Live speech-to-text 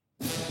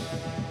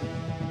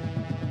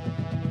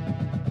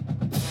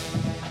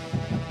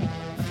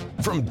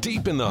From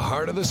deep in the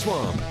heart of the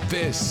swamp,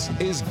 this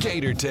is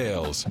Gator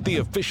Tales, the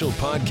official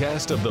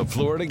podcast of the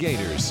Florida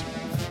Gators.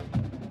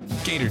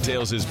 Gator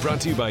Tales is brought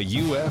to you by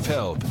UF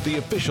Health, the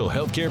official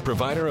healthcare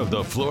provider of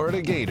the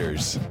Florida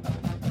Gators.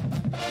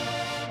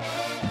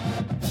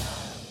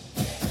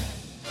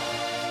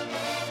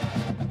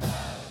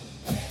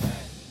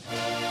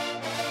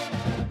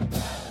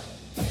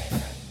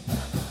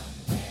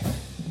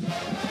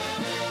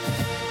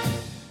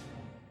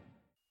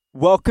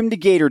 Welcome to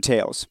Gator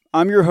Tales.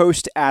 I'm your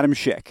host, Adam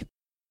Schick.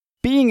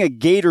 Being a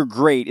Gator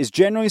great is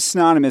generally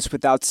synonymous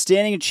with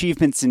outstanding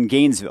achievements in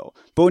Gainesville,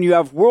 but when you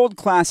have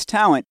world-class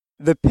talent,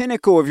 the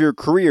pinnacle of your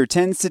career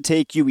tends to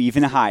take you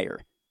even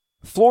higher.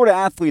 Florida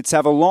athletes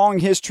have a long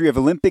history of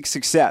Olympic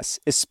success,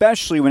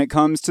 especially when it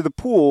comes to the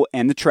pool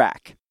and the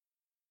track.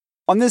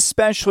 On this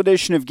special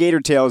edition of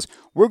Gator Tales,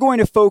 we're going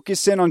to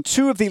focus in on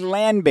two of the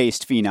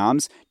land-based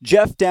phenoms,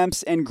 Jeff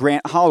Demps and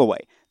Grant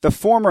Holloway, the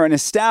former an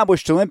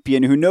established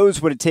Olympian who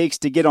knows what it takes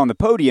to get on the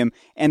podium,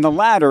 and the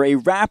latter a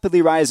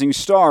rapidly rising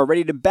star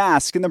ready to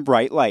bask in the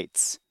bright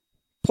lights.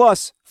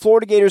 Plus,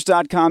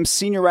 FloridaGators.com's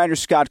senior writer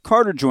Scott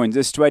Carter joins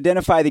us to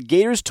identify the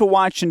Gators to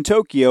watch in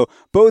Tokyo,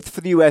 both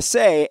for the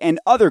USA and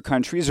other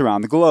countries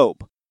around the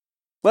globe.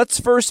 Let's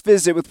first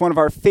visit with one of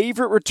our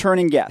favorite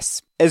returning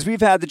guests, as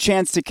we've had the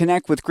chance to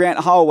connect with Grant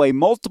Holloway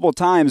multiple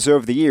times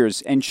over the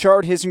years and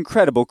chart his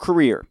incredible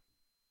career.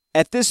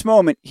 At this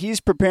moment,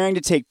 he's preparing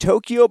to take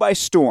Tokyo by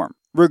storm,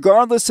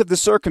 regardless of the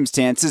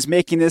circumstances,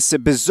 making this a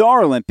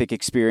bizarre Olympic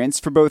experience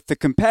for both the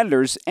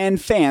competitors and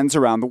fans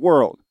around the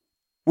world.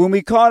 When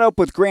we caught up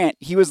with Grant,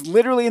 he was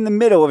literally in the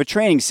middle of a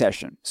training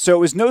session, so it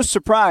was no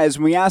surprise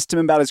when we asked him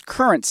about his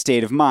current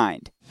state of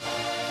mind.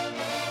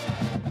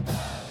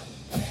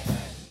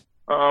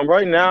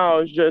 Right now,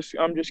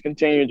 I'm just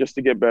continuing just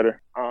to get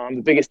better.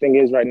 The biggest thing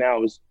is right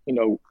now is,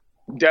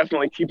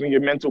 definitely keeping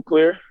your mental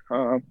clear.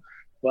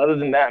 But other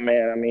than that,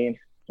 man, I mean,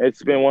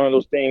 it's been one of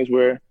those things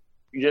where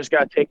you just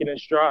got to take it in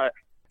stride.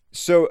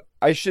 So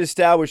I should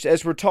establish,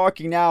 as we're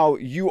talking now,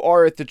 you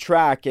are at the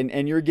track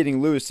and you're getting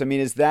loose. I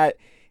mean, is that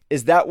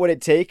what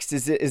it takes?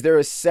 Is there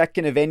a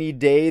second of any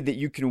day that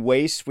you can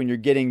waste when you're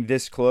getting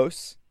this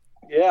close?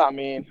 Yeah, I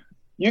mean,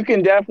 you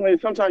can definitely,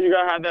 sometimes you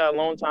got to have that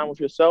alone time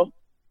with yourself.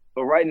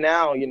 But right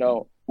now,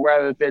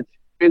 whether if it's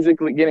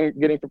physically,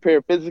 getting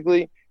prepared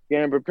physically,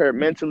 getting prepared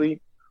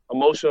mentally,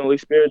 emotionally,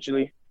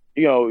 spiritually,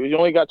 you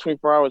only got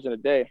 24 hours in a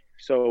day.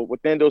 So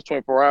within those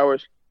 24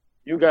 hours,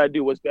 you got to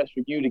do what's best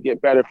for you to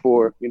get better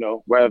for,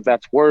 whether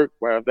that's work,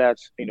 whether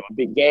that's, a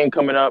big game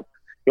coming up.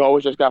 You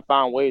always just got to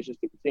find ways just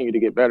to continue to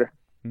get better.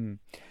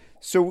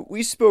 So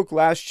we spoke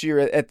last year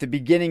at the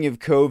beginning of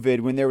COVID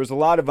when there was a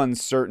lot of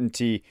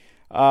uncertainty.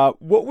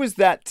 What was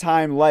that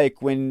time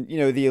like when,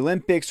 the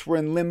Olympics were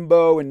in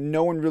limbo and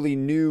no one really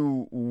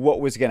knew what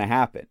was going to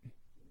happen?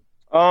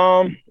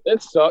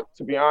 It sucked,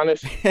 to be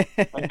honest.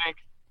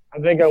 I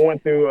think I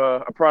went through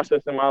a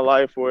process in my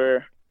life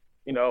where,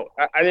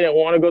 I didn't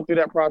want to go through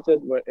that process,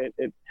 but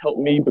it helped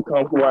me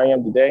become who I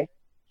am today.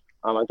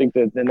 I think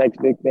that the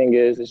next big thing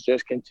is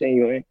just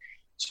continuing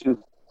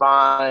to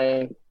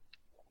find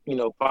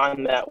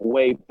that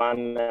way,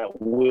 find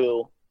that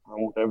will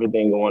with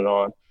everything going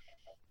on.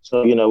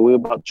 So, we're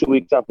about 2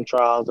 weeks out from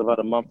trials, about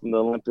a month from the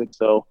Olympics.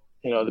 So,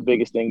 the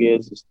biggest thing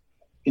is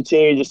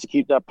continue just to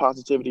keep that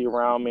positivity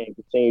around me and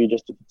continue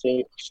just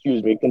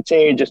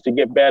to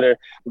get better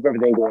with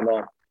everything going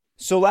on.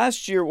 So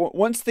last year,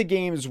 once the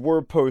games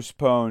were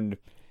postponed,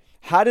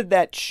 how did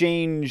that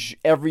change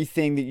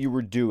everything that you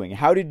were doing?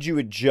 How did you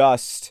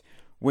adjust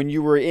when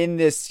you were in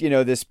this,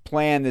 this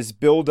plan, this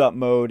build-up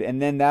mode,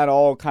 and then that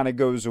all kind of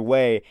goes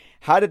away?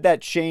 How did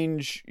that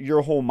change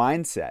your whole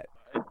mindset?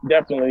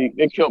 Definitely,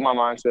 it killed my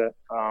mindset.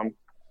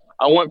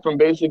 I went from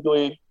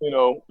basically,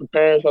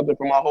 preparing something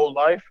for my whole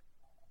life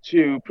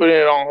to putting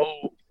it on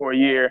hold for a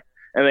year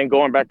and then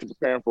going back to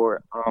preparing for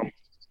it.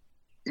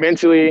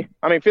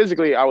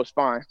 Physically, I was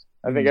fine.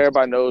 I think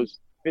everybody knows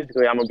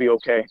physically I'm going to be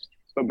okay.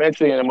 But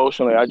mentally and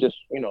emotionally, I just,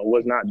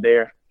 was not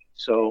there.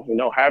 So,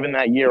 having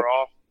that year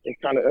off, it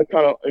kind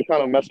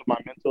of messed with my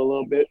mental a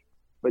little bit.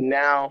 But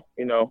now,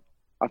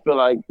 I feel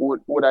like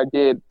what I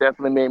did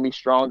definitely made me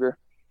stronger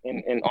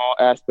in all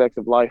aspects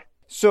of life.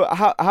 So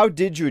how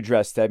did you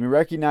address that? I mean,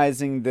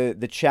 recognizing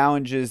the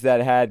challenges that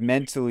had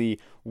mentally,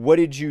 what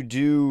did you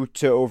do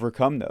to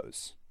overcome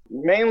those?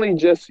 Mainly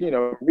just,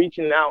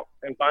 reaching out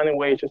and finding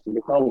ways just to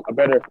become a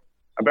better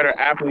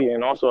athlete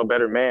and also a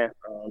better man.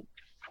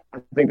 I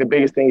think the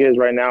biggest thing is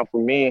right now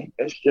for me,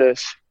 it's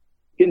just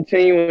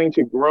continuing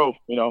to grow,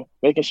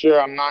 making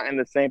sure I'm not in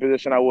the same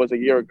position I was a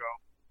year ago.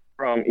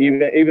 From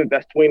even if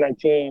that's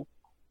 2019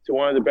 to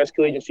one of the best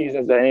collegiate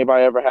seasons that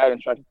anybody ever had in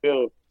track and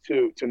field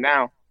to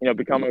now,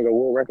 becoming a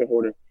world record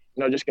holder.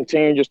 Just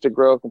continue just to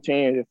grow,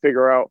 continue to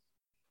figure out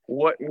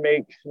what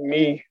makes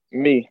me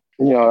me.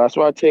 That's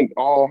why I take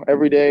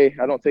every day.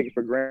 I don't take it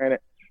for granted.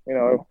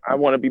 I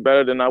want to be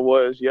better than I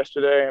was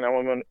yesterday, and I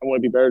want to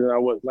be better than I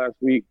was last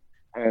week,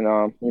 and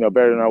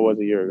better than I was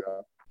a year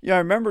ago. Yeah, I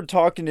remember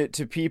talking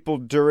to people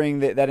during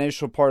that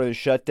initial part of the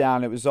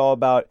shutdown. It was all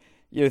about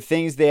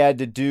things they had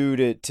to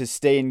do to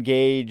stay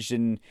engaged,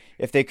 and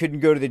if they couldn't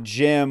go to the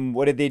gym,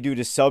 what did they do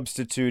to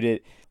substitute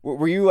it?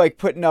 Were you like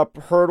putting up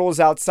hurdles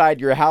outside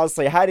your house?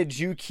 Like, how did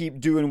you keep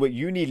doing what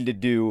you needed to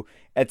do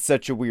at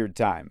such a weird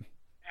time?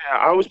 Yeah,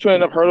 I was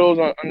putting up hurdles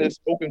on this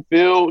open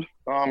field.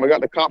 I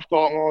got the cops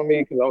calling on me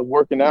because I was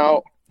working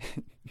out.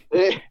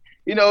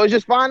 It's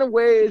just finding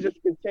ways just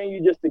to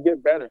continue just to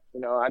get better.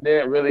 I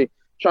didn't really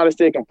try to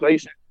stay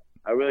complacent.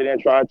 I really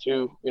didn't try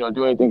to,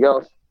 do anything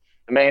else.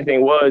 The main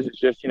thing was it's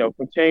just,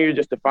 continue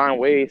just to find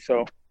ways.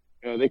 So,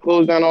 they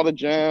closed down all the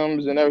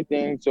gyms and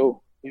everything.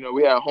 So,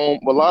 we had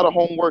a lot of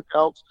home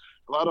workouts,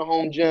 a lot of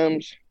home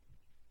gyms.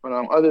 But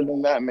other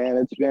than that, man,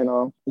 it's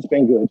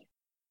been good.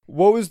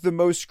 What was the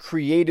most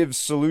creative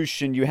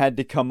solution you had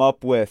to come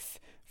up with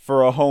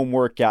for a home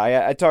workout?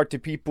 I talked to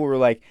people who were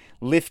like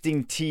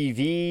lifting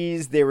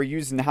TVs. They were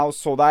using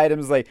household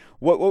items. Like,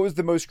 what was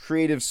the most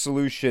creative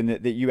solution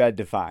that you had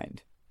to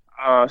find?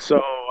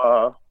 So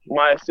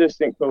my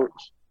assistant coach,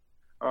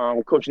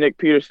 Coach Nick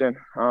Peterson,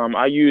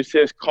 I used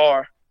his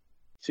car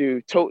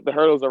to tote the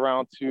hurdles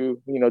around to,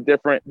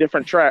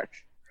 different tracks.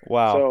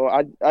 Wow.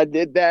 So I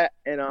did that,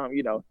 and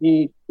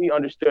he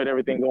understood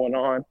everything going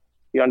on.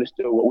 He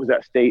understood what was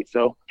at stake.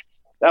 So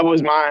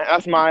that's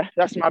my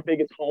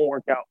biggest home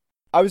workout.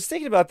 I was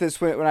thinking about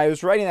this when I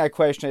was writing that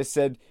question. I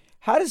said,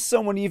 how does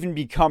someone even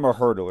become a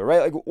hurdler,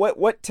 right? Like,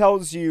 what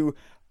tells you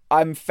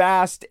I'm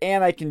fast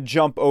and I can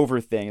jump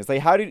over things?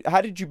 Like, how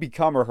did you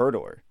become a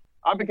hurdler?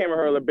 I became a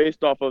hurdler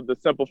based off of the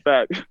simple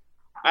fact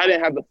I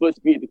didn't have the foot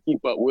speed to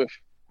keep up with,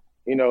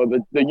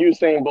 the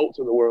Usain Bolts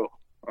of the world.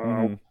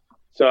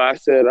 So I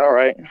said, all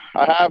right,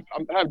 I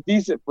have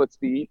decent foot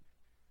speed.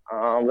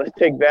 Let's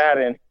take that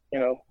and,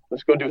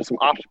 let's go do some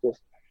obstacles.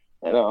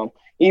 And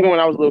even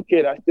when I was a little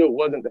kid, I still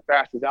wasn't the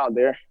fastest out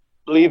there.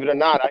 Believe it or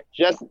not, I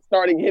just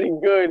started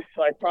getting good,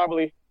 like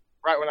probably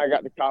right when I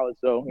got to college.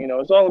 So,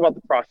 it's all about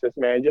the process,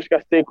 man. You just got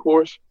to stay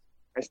course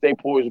and stay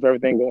poised with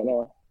everything going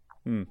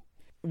on.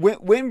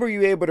 When were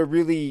you able to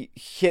really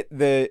hit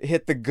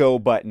the go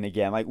button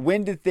again? Like,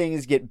 when did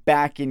things get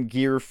back in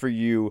gear for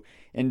you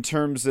in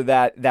terms of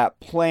that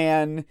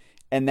plan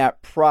and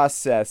that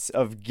process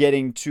of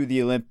getting to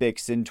the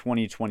Olympics in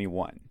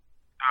 2021?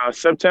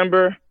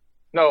 September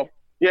of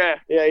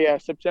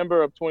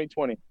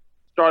 2020.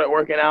 Started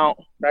working out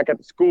back at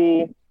the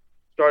school,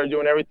 started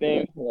doing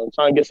everything,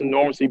 trying to get some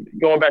normalcy,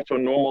 going back to a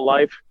normal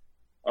life.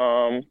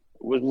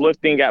 Was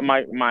lifting at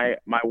my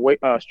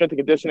strength and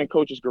conditioning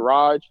coach's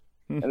garage.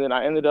 And then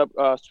I ended up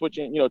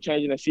switching,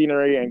 changing the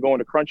scenery and going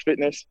to Crunch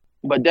Fitness.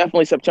 But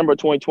definitely September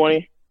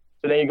 2020.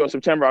 So then you go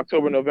September,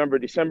 October, November,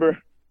 December.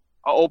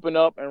 I'll open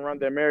up and run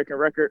the American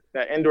record,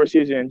 that indoor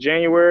season in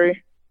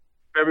January.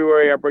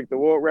 February, I break the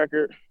world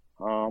record.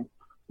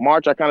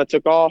 March, I kind of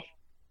took off.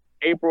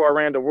 April, I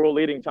ran the world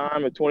leading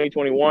time in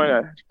 2021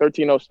 at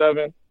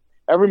 13:07.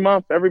 Every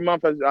month,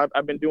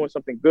 I've been doing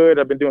something good.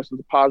 I've been doing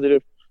something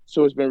positive.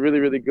 So it's been really,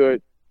 really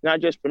good, not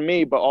just for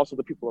me, but also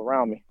the people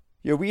around me.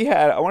 We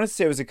had, I want to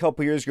say it was a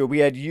couple years ago, we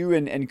had you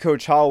and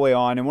Coach Holloway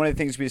on, and one of the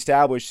things we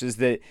established is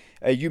that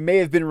you may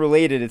have been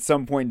related at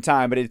some point in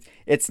time, but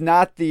it's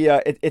not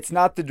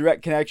the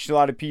direct connection a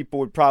lot of people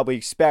would probably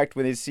expect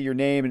when they see your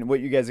name and what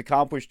you guys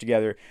accomplished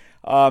together.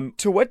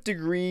 To what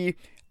degree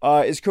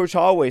is Coach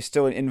Holloway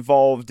still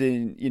involved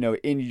in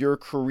your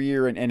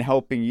career and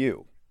helping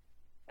you?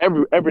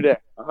 Every day,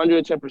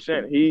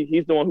 110%.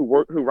 He's the one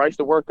who writes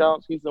the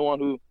workouts. He's the one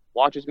who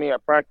watches me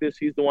at practice.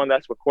 He's the one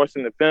that's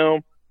requesting the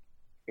film.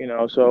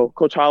 So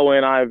Coach Holloway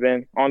and I have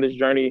been on this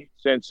journey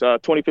since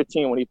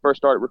 2015 when he first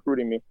started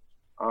recruiting me.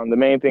 The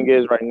main thing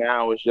is right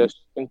now is just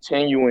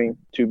continuing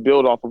to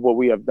build off of what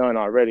we have done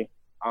already.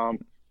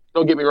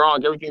 Don't get me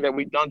wrong, everything that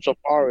we've done so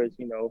far is,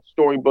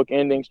 storybook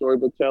ending,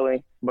 storybook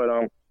telling, but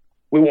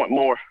we want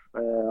more.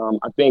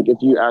 I think if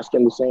you ask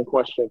him the same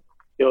question,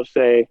 he'll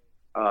say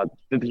that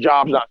the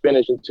job's not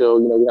finished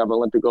until, we have an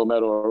Olympic gold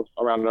medal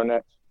around our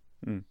necks.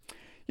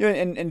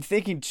 And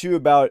thinking too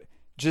about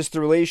just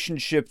the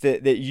relationship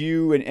that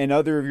you and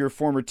other of your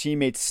former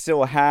teammates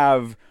still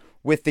have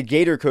with the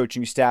Gator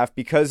coaching staff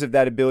because of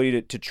that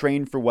ability to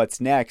train for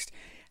what's next.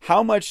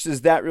 How much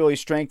does that really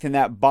strengthen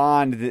that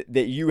bond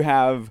that you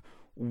have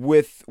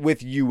with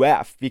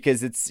UF?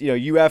 Because it's,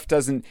 UF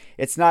doesn't,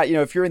 it's not,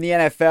 if you're in the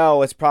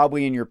NFL, it's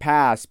probably in your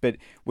past, but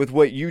with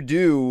what you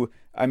do,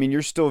 I mean,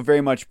 you're still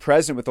very much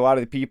present with a lot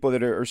of the people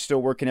that are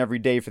still working every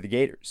day for the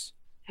Gators.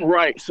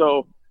 Right.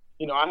 So,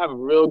 I have a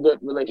real good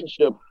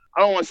relationship. I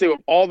don't want to say with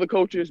all the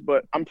coaches,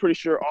 but I'm pretty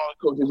sure all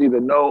the coaches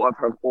either know of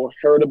her or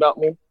heard about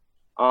me.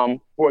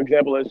 For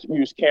example, let's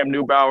use Cam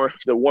Newbauer,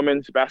 the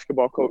women's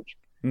basketball coach.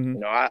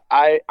 Mm-hmm.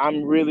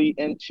 I'm really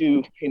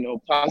into,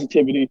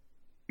 positivity,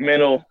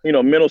 mental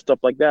stuff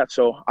like that.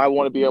 So I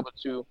want to be able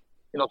to,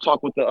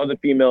 talk with the other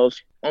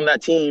females on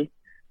that team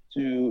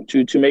to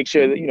make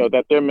sure that,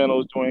 that their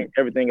mental is doing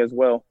everything as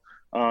well.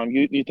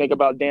 You think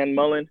about Dan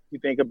Mullen, you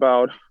think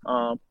about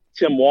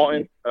Tim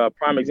Walton,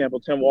 prime example,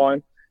 Tim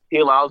Walton. He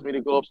allows me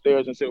to go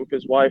upstairs and sit with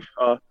his wife,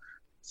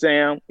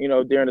 Sam,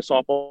 during the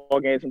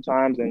softball game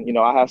sometimes. And,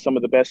 I have some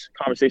of the best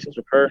conversations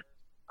with her.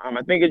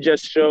 I think it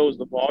just shows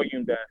the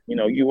volume that,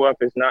 UF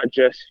is not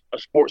just a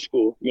sports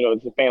school,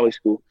 it's a family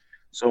school.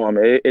 So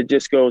it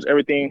just goes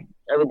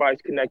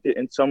everybody's connected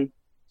in some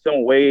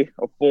way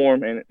or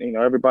form, and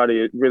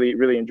everybody really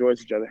really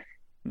enjoys each other.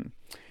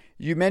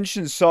 You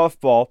mentioned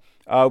softball.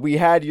 We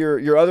had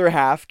your other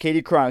half,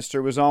 Katie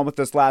Chronister, was on with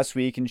us last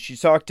week, and she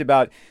talked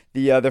about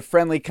the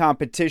friendly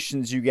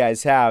competitions you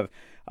guys have.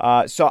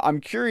 So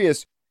I'm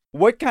curious,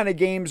 what kind of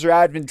games are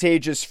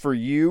advantageous for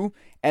you?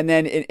 And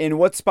then in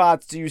what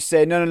spots do you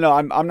say, no,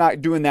 I'm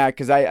not doing that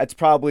because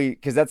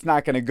that's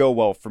not going to go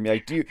well for me?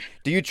 Like, do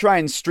you try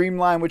and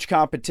streamline which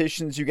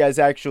competitions you guys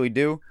actually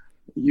do?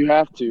 You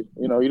have to.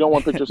 You don't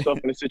want to put yourself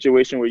in a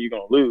situation where you're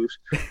going to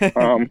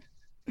lose.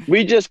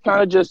 We just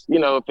kind of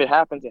if it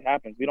happens, it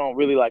happens. We don't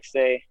really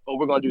say, oh,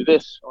 we're going to do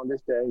this on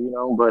this day,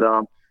 But,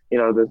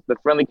 the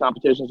friendly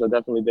competitions are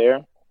definitely there.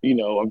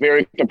 I'm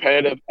very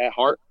competitive at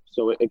heart.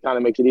 So it kind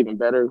of makes it even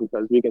better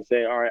because we can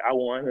say, all right, I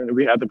won, and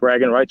we have the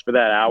bragging rights for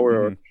that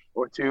hour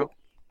or two.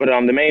 But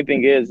the main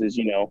thing is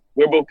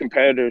we're both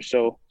competitors.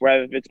 So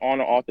whether if it's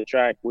on or off the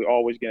track, we're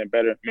always getting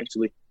better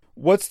mentally.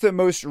 What's the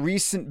most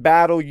recent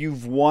battle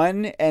you've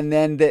won and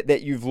then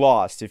that you've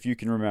lost, if you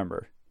can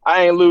remember?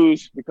 I ain't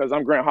lose because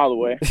I'm Grant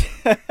Holloway.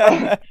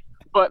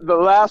 But the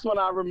last one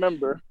I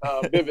remember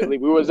vividly,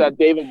 we was at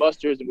Dave &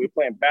 Buster's and we were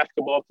playing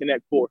Basketball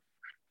Connect 4.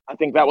 I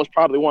think that was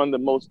probably one of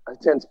the most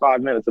intense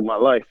 5 minutes of my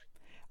life.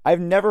 I've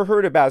never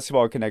heard of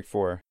Basketball Connect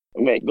 4.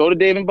 Mate, go to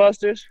Dave &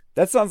 Buster's.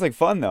 That sounds like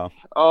fun, though.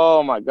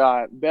 Oh, my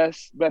God.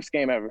 Best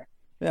game ever.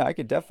 Yeah, I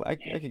could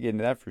definitely I could get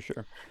into that for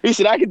sure. He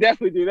said I could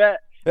definitely do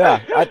that.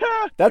 Yeah,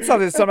 that's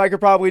something I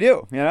could probably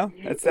do,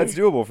 That's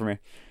doable for me.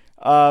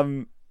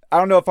 I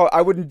don't know if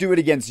I wouldn't do it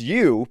against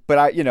you, but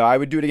I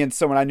would do it against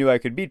someone I knew I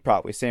could beat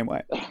probably, same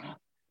way.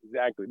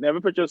 Exactly. Never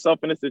put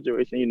yourself in a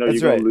situation you're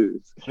going to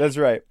lose. That's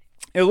right.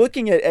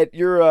 Looking at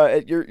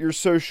your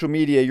social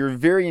media, you're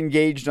very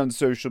engaged on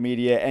social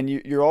media, and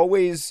you're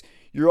always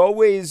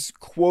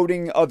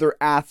quoting other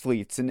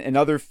athletes and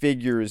other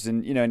figures,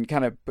 and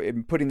kind of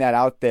putting that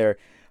out there.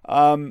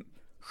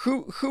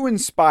 Who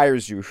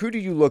inspires you? Who do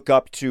you look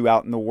up to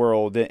out in the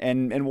world,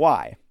 and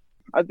why?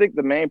 I think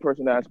the main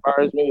person that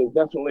inspires me is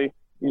definitely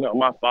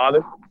my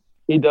father.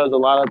 He does a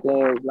lot of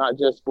things not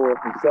just for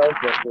himself,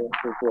 but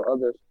for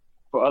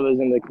others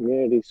in the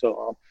community.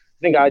 So I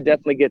think I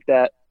definitely get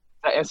that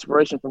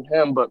inspiration from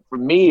him. But for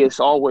me, it's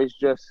always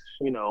just,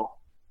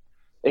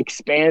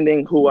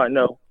 expanding who I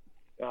know.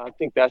 I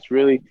think that's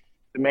really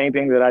the main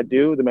thing that I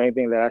do, the main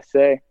thing that I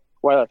say.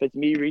 Well, if it's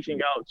me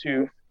reaching out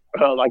to,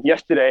 like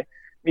yesterday,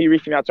 me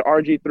reaching out to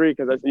RG3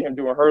 because I see him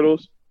doing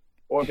hurdles,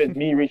 or if it's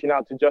me reaching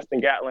out to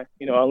Justin Gatlin,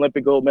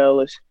 Olympic gold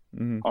medalist.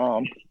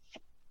 Mm-hmm.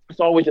 It's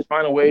always just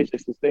finding ways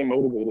just to stay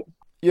motivated.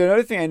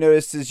 Another thing I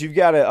noticed is you've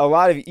got a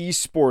lot of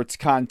esports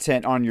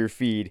content on your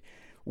feed.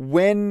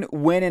 When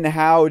and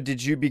how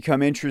did you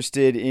become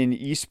interested in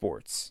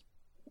esports?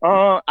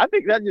 I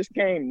think that just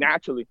came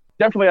naturally.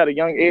 Definitely at a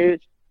young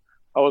age,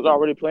 I was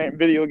already playing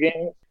video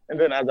games. And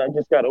then as I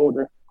just got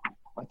older,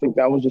 I think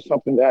that was just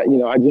something that,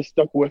 I just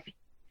stuck with.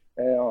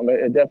 And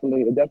it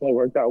definitely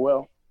worked out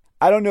well.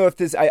 I don't know if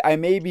this, I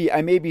may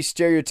be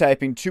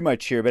stereotyping too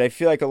much here, but I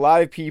feel like a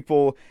lot of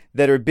people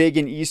that are big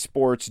in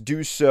esports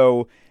do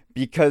so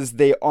because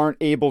they aren't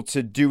able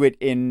to do it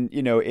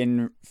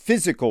in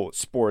physical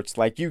sports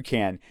like you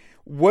can.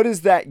 What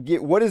does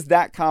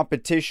that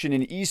competition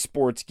in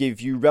esports give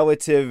you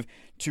relative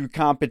to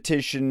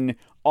competition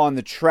on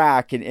the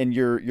track and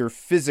your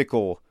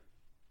physical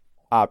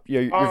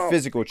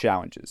physical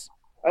challenges?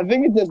 I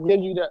think it just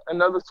gives you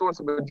another source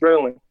of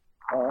adrenaline.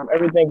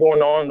 Everything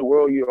going on in the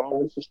world, you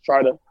always just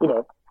try to,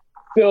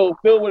 feel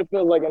what it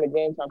feels like in a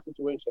game time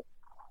situation.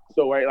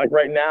 So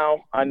right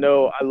now, I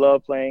know I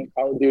love playing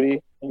Call of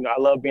Duty.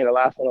 I love being the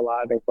last one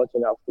alive and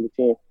clutching out for the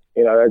team.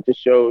 That just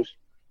shows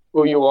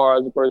who you are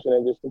as a person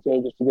and just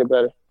continue just to get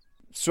better.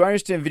 So I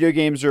understand video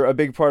games are a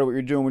big part of what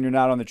you're doing when you're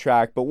not on the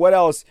track, but what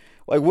else,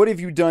 what have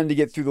you done to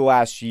get through the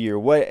last year?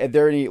 Are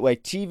there any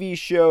TV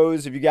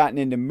shows? Have you gotten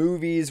into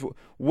movies?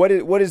 What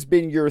has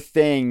been your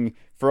thing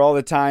for all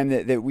the time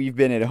that we've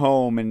been at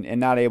home and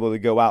not able to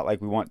go out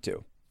like we want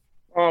to?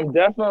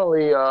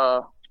 Definitely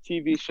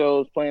TV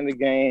shows, playing the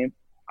game.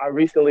 I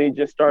recently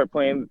just started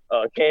playing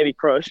Candy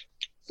Crush.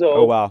 So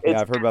oh wow, yeah,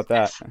 I've heard about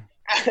that.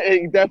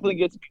 It definitely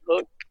gets me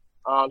hooked.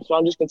 So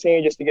I'm just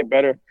continuing just to get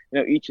better,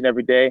 each and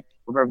every day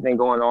with everything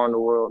going on in the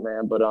world,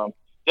 man. But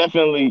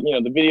definitely,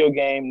 the video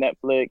game,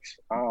 Netflix.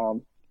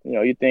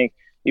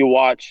 You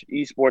watch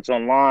esports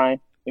online.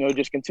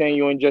 Just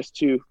continuing just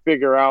to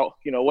figure out,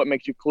 what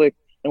makes you click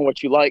and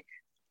what you like.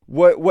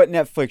 What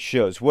Netflix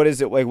shows? What is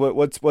it like?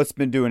 What's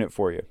been doing it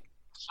for you?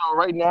 So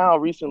right now,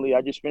 recently,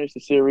 I just finished the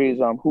series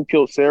Who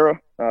Killed Sarah.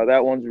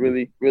 That one's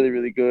really, really,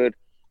 really good.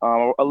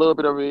 A little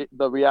bit of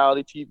the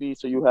reality TV.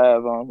 So you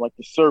have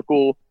The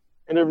Circle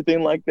and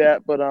everything like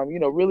that. But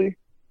really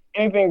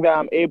anything that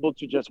I'm able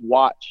to just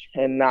watch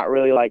and not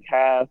really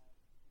have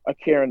a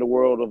care in the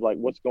world of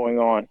what's going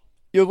on.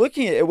 You're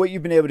looking at what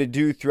you've been able to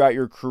do throughout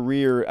your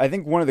career. I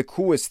think one of the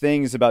coolest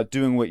things about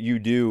doing what you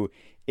do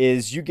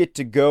is you get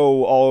to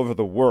go all over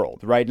the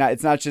world, right?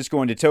 It's not just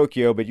going to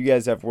Tokyo, but you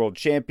guys have world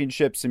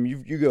championships and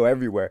you go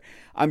everywhere.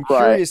 I'm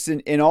curious,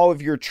 in all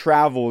of your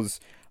travels,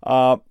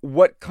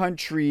 what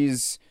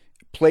countries,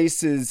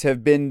 places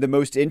have been the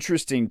most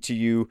interesting to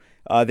you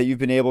that you've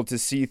been able to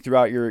see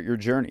throughout your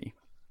journey?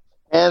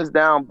 Hands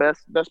down,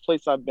 best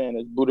place I've been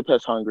is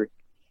Budapest, Hungary.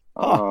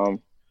 Why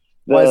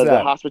is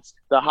that?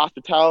 The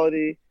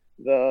hospitality,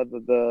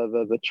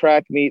 the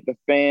track meet, the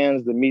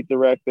fans, the meet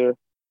director,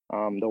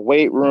 the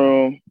weight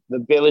room,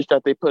 the village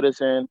that they put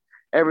us in,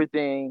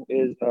 everything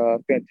is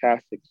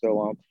fantastic.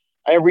 So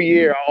every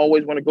year I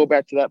always want to go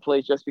back to that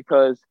place just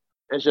because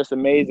it's just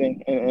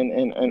amazing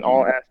in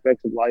all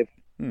aspects of life.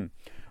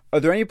 Are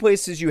there any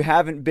places you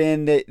haven't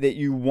been that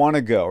you want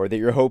to go or that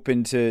you're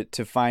hoping to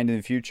find in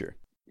the future?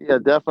 Yeah,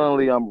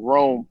 definitely.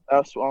 Rome.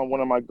 That's one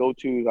of my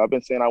go-tos. I've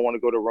been saying I want to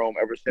go to Rome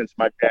ever since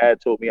my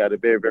dad told me at a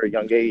very, very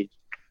young age.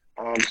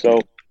 So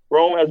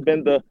Rome has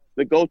been the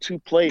go-to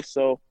place.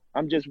 So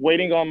I'm just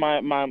waiting on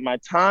my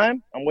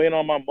time. I'm waiting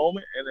on my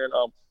moment, and then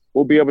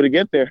we'll be able to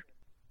get there.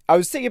 I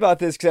was thinking about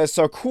this because I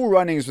saw Cool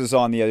Runnings was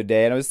on the other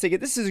day, and I was thinking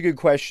this is a good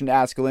question to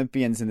ask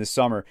Olympians in the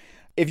summer.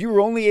 If you were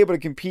only able to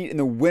compete in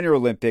the Winter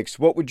Olympics,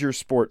 what would your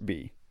sport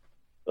be?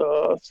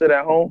 Sit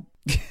at home.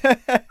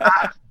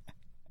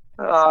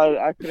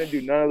 I couldn't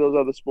do none of those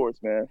other sports,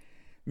 man.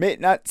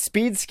 Not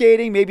speed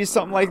skating, maybe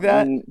something like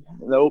that?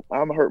 Nope,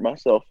 I'm gonna hurt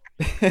myself.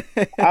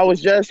 I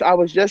was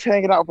just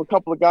hanging out with a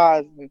couple of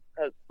guys.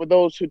 For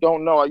those who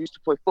don't know, I used to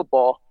play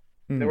football.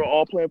 They were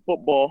all playing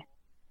football,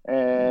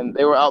 and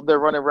they were out there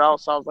running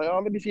routes. So I was like,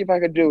 let me see if I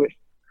could do it.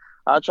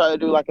 I tried to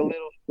do like a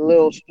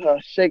little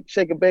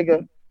shake a bigger,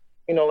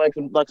 like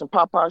some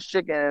Popeye's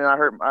chicken, and I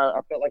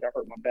felt like I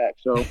hurt my back.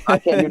 So I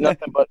can't do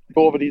nothing but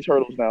go over these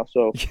hurdles now.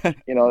 So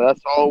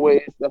that's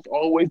always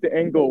the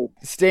end goal.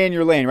 Stay in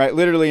your lane, right?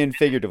 Literally and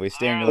figuratively,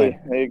 stay in your lane.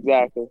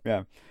 Exactly.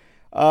 Yeah.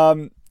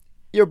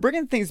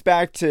 Bringing things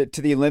back to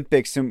the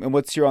Olympics and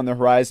what's here on the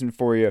horizon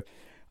for you.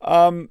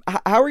 How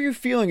are you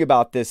feeling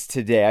about this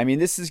today? I mean,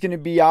 this is going to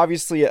be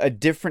obviously a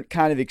different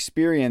kind of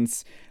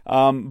experience.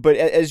 But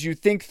as you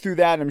think through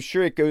that, I'm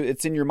sure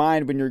it's in your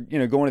mind when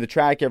you're going to the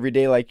track every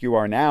day like you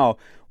are now.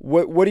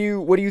 What do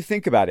you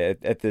think about it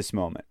at this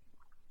moment?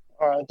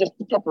 Just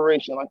the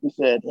preparation, like you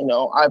said.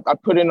 I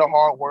put in the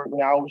hard work.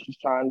 Now I was just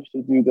trying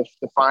to do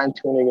the fine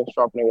tuning and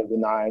sharpening of the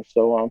knife.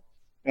 So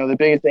the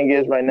biggest thing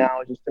is right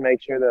now is just to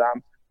make sure that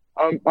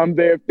I'm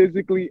there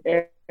physically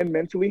and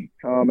mentally,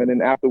 and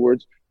then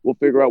afterwards we'll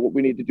figure out what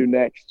we need to do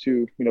next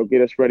to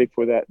get us ready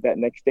for that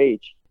next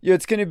stage. Yeah,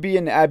 it's going to be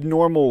an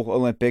abnormal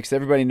Olympics.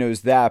 Everybody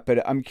knows that,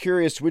 but I'm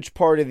curious, which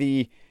part of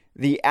the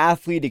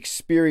athlete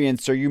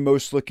experience are you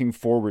most looking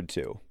forward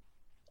to?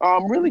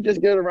 Really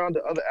just get around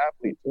to other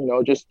athletes.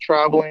 Just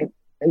traveling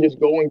and just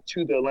going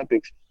to the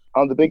Olympics.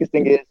 The biggest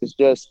thing is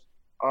just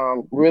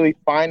really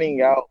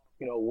finding out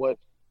what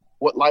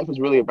life is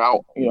really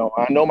about.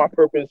 I know my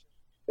purpose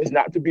is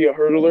not to be a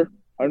hurdler.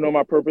 I know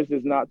my purpose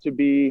is not to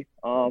be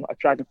a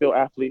track and field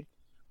athlete,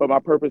 but my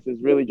purpose is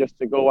really just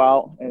to go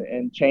out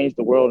and change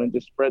the world and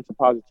just spread some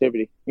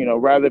positivity.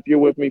 Rather if you're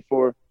with me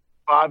for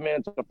 5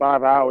 minutes or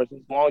 5 hours, as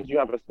long as you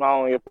have a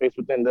smile on your face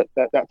within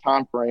that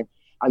time frame,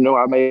 I know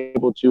I'm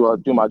able to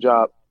do my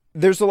job.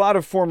 There's a lot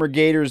of former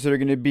Gators that are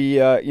going to be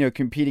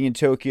competing in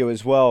Tokyo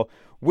as well.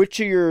 Which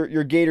of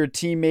your Gator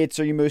teammates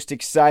are you most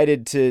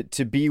excited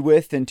to be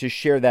with and to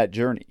share that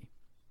journey?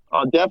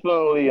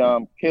 Definitely,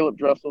 Caleb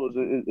Dressel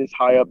is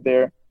high up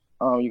there.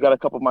 You got a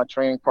couple of my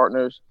training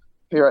partners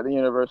here at the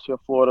University of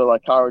Florida,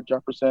 like Howard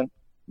Jefferson.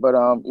 But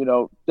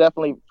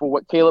definitely for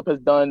what Caleb has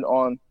done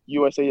on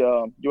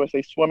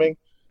USA Swimming,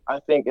 I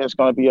think it's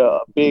going to be a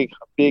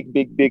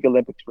big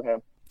Olympics for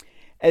him.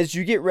 As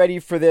you get ready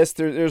for this,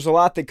 there's a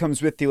lot that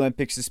comes with the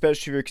Olympics,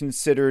 especially if you're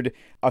considered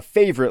a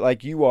favorite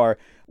like you are.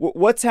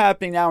 What's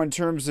happening now in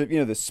terms of the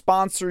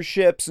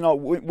sponsorships and all?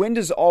 When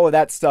does all of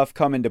that stuff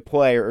come into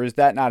play, or has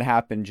that not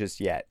happened just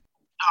yet?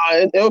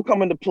 It'll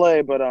come into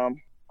play, but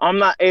I'm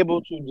not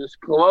able to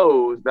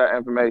disclose that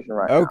information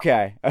right now.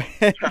 Okay,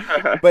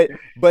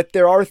 but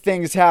there are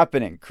things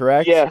happening,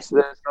 correct? Yes,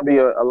 there's going to be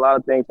a lot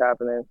of things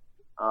happening.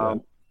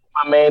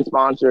 My main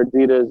sponsor,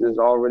 Adidas, is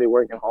already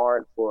working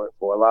hard for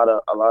a lot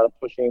of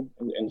pushing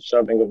and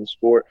shoving of the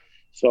sport.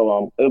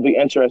 So it'll be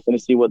interesting to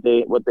see what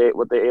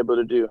they're able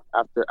to do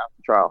after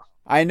trials.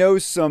 I know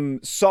some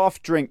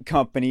soft drink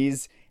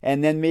companies,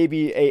 and then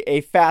maybe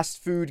a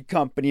fast food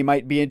company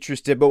might be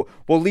interested, but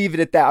we'll leave it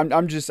at that.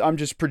 I'm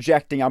just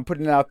projecting. I'm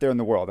putting it out there in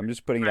the world. I'm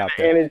just putting it out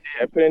there.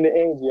 Putting the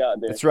energy out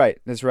there.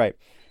 That's right.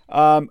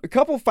 A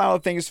couple final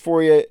things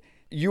for you.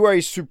 You are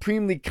a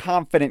supremely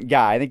confident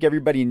guy. I think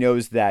everybody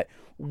knows that.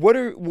 What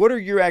are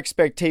your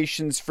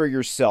expectations for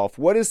yourself?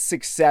 What does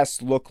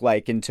success look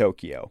like in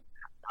Tokyo?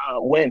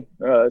 Win.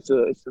 It's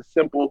a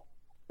simple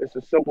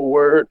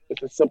word.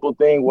 It's a simple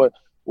thing. What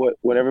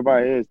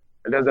everybody is.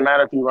 It doesn't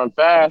matter if you run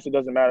fast. It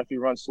doesn't matter if you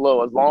run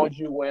slow. As long as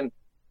you win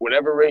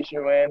whatever race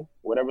you're in,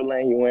 whatever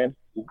lane you in,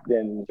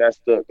 then that's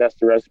the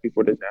recipe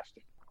for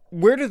disaster.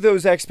 Where do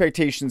those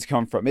expectations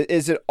come from?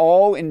 Is it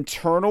all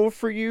internal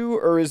for you,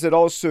 or is it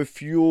also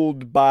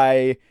fueled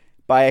by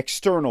by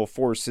external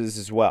forces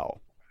as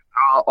well?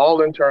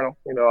 All internal.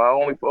 I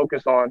only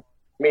focus on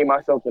me,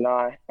 myself, and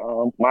I.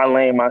 My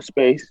lane, my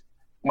space,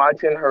 my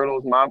 10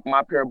 hurdles,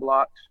 my pair of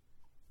blocks.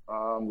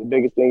 The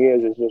biggest thing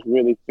is just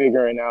really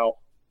figuring out,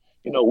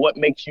 what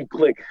makes you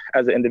click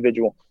as an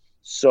individual.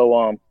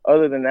 So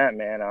other than that,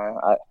 man,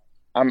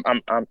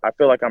 I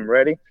feel like I'm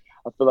ready.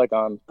 I feel like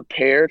I'm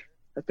prepared.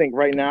 I think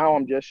right now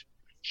I'm just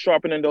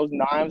sharpening those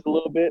knives a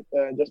little bit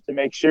just to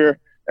make sure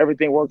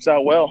everything works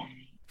out well.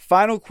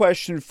 Final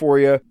question for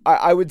you.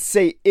 I would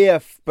say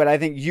if, but I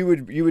think you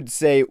would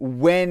say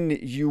when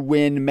you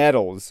win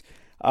medals.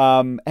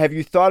 Have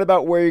you thought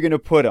about where you're going to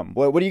put them?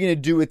 What are you going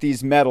to do with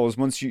these medals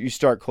once you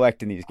start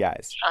collecting these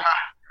guys?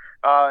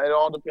 It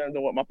all depends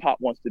on what my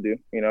pop wants to do.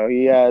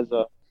 He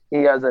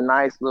has a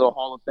nice little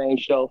Hall of Fame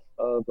shelf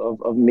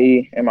of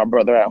me and my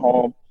brother at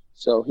home.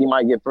 So he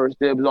might get first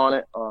dibs on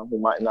it. He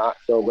might not.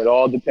 So it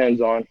all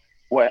depends on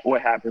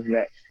what happens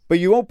next. But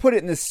you won't put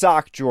it in the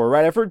sock drawer,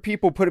 right? I've heard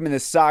people put them in the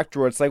sock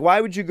drawer. It's like,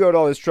 why would you go to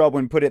all this trouble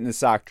and put it in the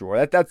sock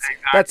drawer?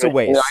 That's a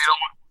waste.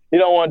 You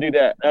don't want to do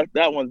that.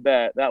 That one's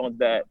bad. That one's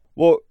bad.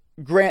 Well,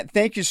 Grant,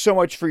 thank you so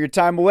much for your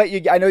time. We'll let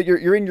you. I know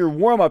you're in your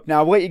warm up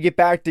now. We'll let you get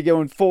back to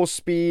going full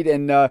speed.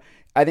 And I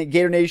think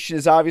Gator Nation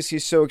is obviously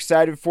so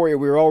excited for you.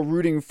 We're all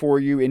rooting for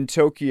you in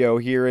Tokyo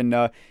here in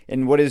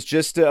what is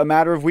just a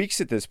matter of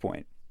weeks at this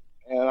point.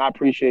 And I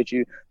appreciate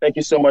you. Thank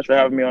you so much for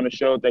having me on the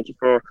show. Thank you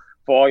for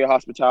all your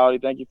hospitality.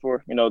 Thank you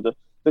for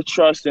the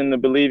trust and the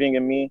believing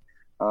in me.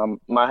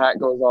 My hat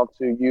goes off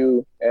to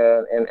you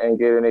and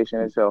Gator Nation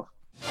itself.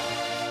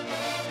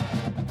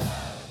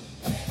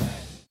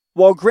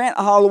 While Grant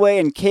Holloway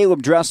and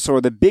Caleb Dressel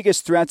are the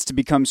biggest threats to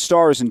become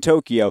stars in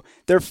Tokyo,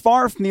 they're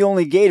far from the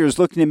only Gators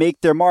looking to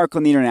make their mark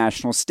on the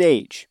international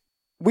stage.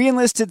 We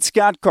enlisted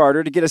Scott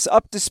Carter to get us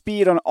up to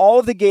speed on all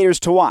of the Gators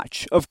to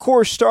watch, of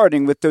course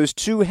starting with those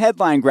two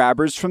headline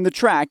grabbers from the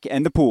track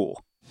and the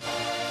pool.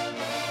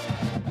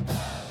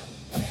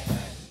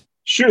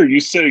 Sure, you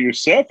said it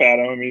yourself,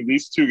 Adam. I mean,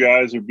 these two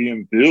guys are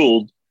being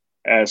billed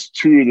as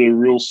two of the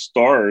real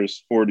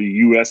stars for the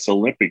U.S.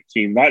 Olympic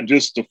team, not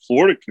just the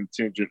Florida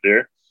contingent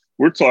there.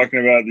 We're talking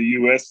about the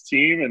U.S.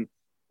 team,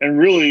 and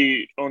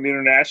really on the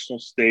international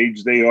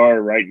stage, they are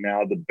right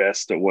now the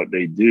best at what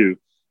they do.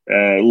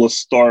 Let's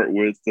start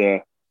with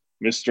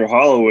Mr.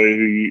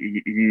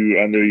 Holloway, who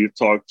I know you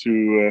talked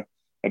to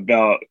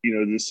about,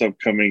 this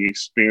upcoming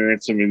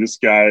experience. I mean, this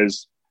guy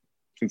is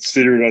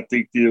considered, I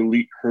think, the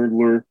elite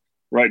hurdler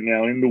right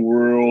now in the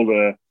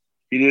world.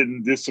 He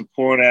didn't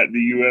disappoint at the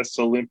U.S.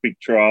 Olympic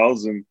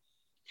trials, and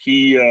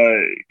he,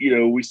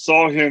 we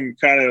saw him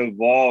kind of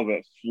evolve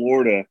at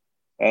Florida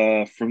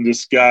from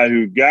this guy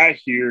who got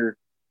here,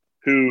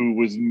 who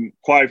was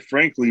quite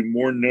frankly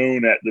more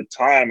known at the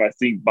time, I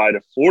think, by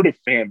the Florida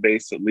fan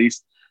base, at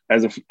least,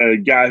 as a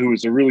guy who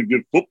was a really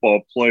good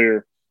football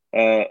player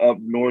up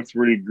north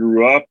where he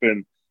grew up,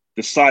 and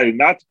decided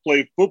not to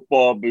play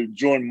football, but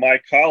joined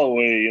Mike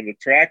Holloway in the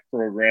track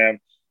program.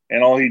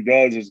 And all he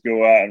does is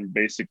go out and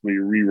basically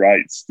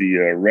rewrites the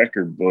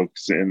record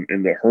books in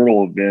the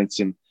hurdle events.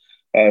 And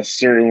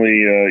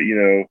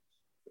certainly,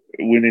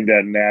 winning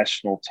that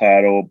national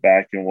title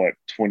back in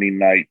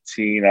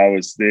 2019, I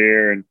was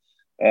there. And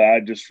I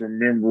just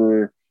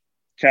remember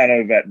kind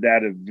of at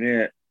that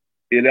event,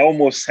 it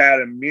almost had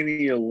a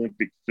mini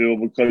Olympic feel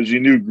because you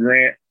knew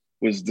Grant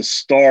was the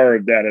star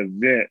of that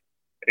event.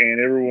 And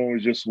everyone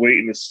was just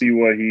waiting to see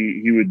what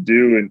he would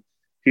do. And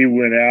he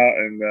went out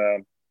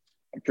and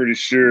I'm pretty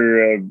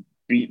sure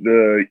beat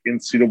the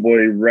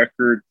NCAA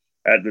record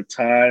at the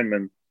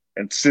time.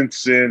 And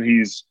since then,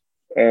 he's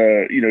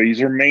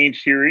remained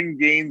here in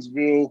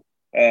Gainesville,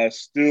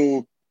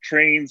 still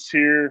trains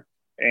here,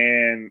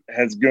 and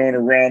has gone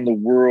around the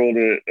world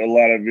at a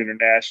lot of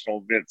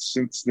international events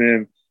since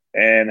then,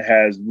 and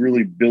has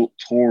really built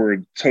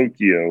toward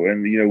Tokyo.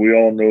 And, we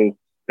all know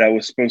that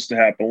was supposed to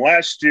happen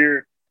last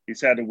year.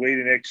 He's had to wait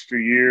an extra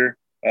year.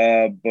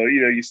 But,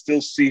 you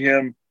still see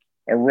him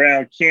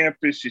around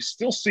campus. You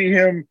still see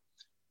him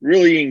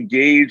really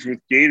engage with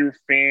Gator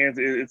fans.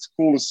 It's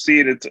cool to see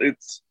it.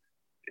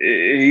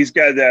 He's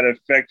got that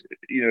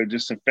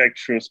just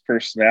infectious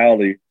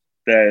personality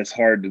that is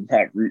hard to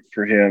not root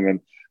for him. And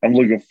I'm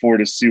looking forward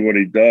to see what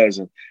he does.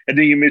 And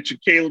then you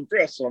mentioned Caleb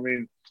Dressel. I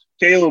mean,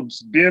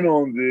 Caleb's been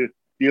on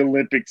the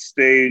Olympic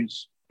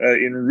stage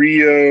in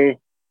Rio,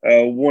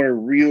 won a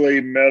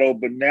relay medal,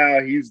 but now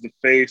he's the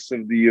face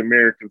of the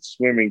American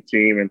swimming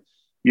team. And,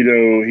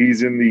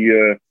 he's in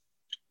the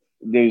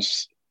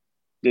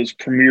those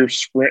premier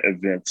sprint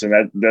events,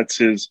 and that's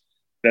his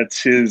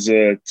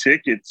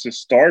ticket to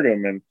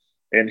stardom.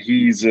 And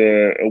he's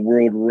a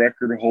world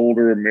record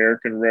holder,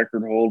 American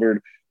record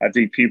holder. I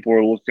think people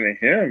are looking at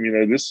him.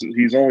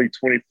 He's only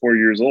 24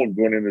 years old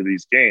going into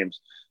these games,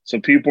 so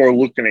people are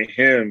looking at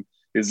him.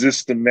 Is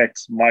this the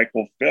next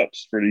Michael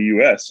Phelps for the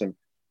U.S.? And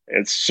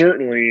it's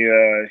certainly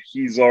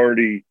he's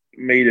already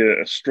made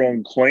a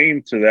strong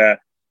claim to that.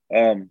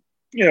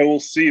 We'll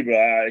see,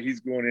 but he's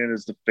going in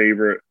as the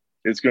favorite.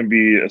 It's going to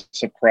be a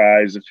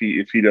surprise if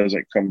he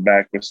doesn't come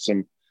back with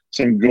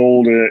some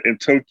gold in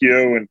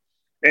Tokyo. And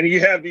And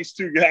you have these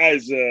two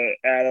guys,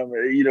 Adam,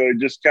 it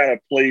just kind of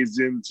plays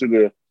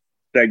into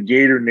that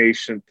Gator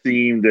Nation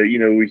theme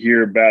that, we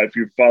hear about if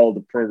you follow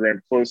the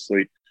program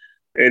closely.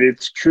 And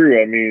it's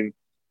true. I mean,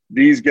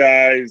 these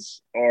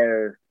guys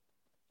are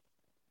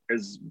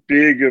as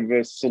big of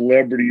a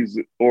celebrities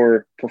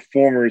or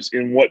performers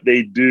in what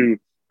they do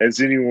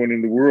as anyone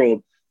in the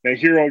world. Now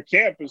here on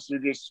campus, they're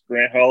just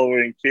Grant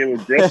Holloway and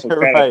Caleb Dressel,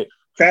 right.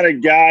 kind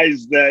of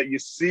guys that you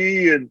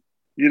see and,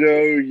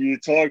 you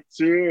talk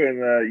to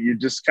and you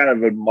just kind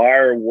of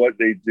admire what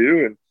they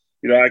do. And,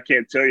 I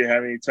can't tell you how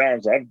many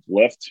times I've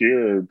left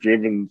here or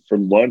driven for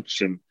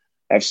lunch and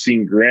I've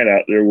seen Grant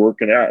out there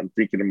working out and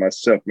thinking to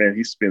myself, man,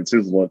 he spends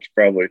his lunch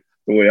probably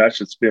the way I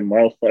should spend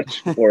my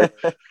lunch for.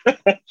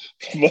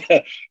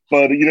 but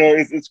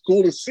it's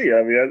cool to see.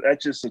 I mean,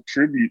 that's just a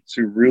tribute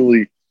to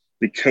really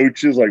the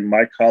coaches like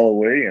Mike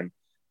Holloway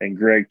and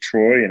Greg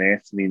Troy and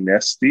Anthony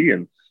Nesty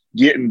and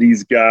getting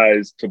these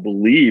guys to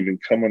believe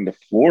and coming to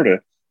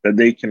Florida that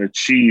they can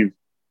achieve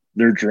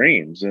their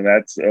dreams. And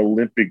that's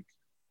Olympic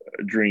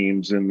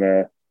dreams.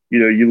 And,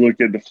 you look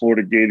at the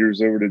Florida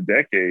Gators over the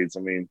decades. I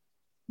mean,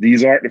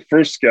 these aren't the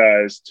first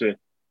guys to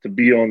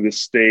be on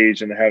this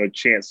stage and have a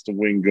chance to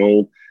win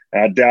gold.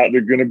 And I doubt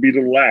they're going to be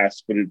the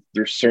last, but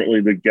they're certainly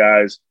the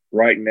guys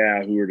right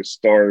now who are the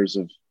stars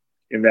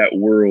in that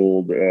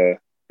world and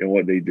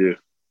what they do.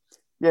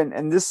 Yeah,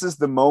 and this is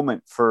the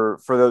moment for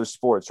those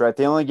sports, right?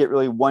 They only get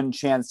really one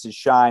chance to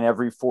shine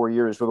every 4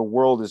 years where the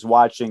world is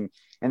watching.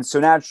 And so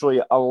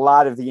naturally, a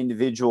lot of the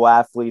individual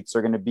athletes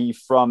are going to be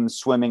from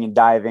swimming and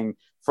diving,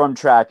 from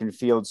track and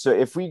field. So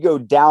if we go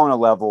down a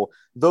level,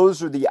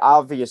 those are the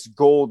obvious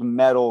gold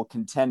medal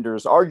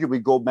contenders,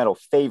 arguably gold medal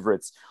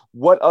favorites.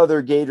 What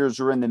other Gators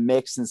are in the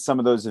mix in some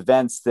of those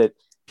events that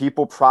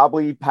people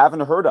probably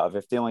haven't heard of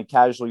if they only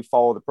casually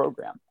follow the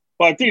program?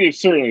 Well, I think they've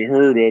certainly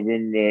heard of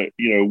him,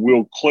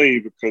 Will Clay,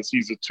 because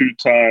he's a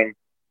two-time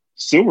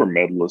silver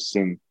medalist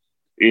in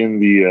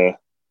the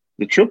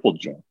triple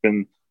jump.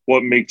 And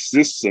what makes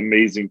this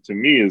amazing to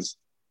me is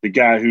the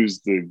guy who's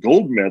the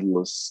gold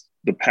medalist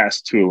the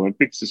past two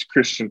Olympics is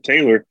Christian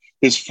Taylor,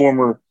 his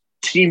former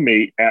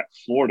teammate at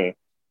Florida.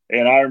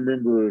 And I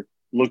remember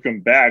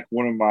looking back,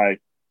 one of my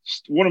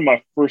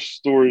first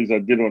stories I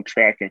did on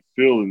track and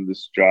field in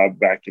this job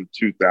back in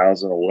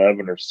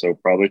 2011 or so,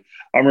 probably.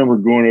 I remember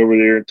going over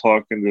there and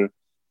talking to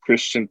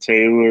Christian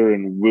Taylor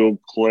and Will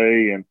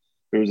Clay, and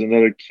there was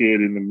another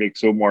kid in the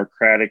mix, Omar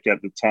Craddock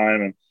at the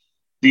time. And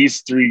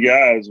these three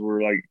guys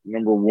were like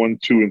number 1,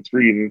 2, and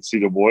 3 in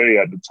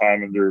NCAA at the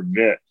time in their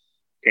event.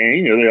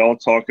 And, they all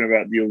talking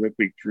about the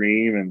Olympic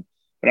dream. And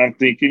I'm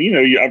thinking,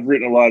 I've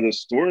written a lot of those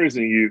stories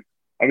and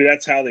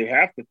that's how they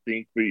have to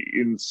think. But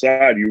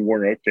inside you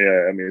wonder, okay,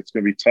 it's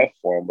going to be tough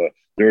for them, but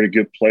they're in a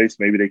good place.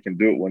 Maybe they can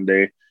do it one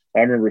day. I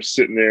remember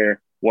sitting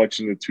there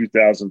watching the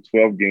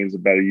 2012 games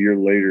about a year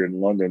later in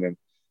London.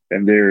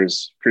 And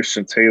there's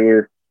Christian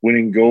Taylor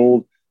winning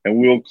gold and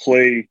Will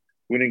Clay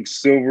winning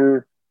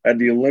silver at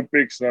the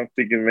Olympics. And I'm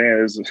thinking,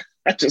 man,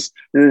 I just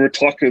remember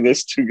talking to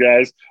those two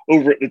guys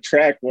over at the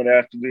track one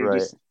afternoon, right,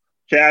 just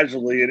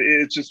casually. And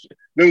it's just,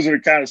 those are the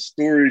kind of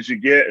stories you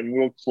get. And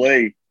Will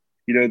Clay,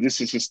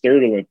 this is his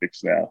third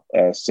Olympics now.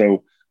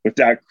 So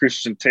without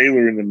Christian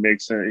Taylor in the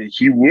mix,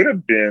 he would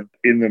have been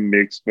in the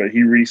mix, but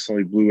he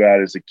recently blew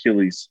out his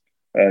Achilles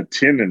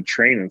tendon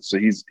training. So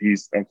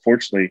he's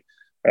unfortunately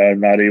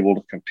not able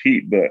to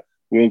compete. But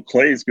Will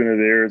Clay is going to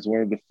there as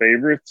one of the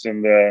favorites.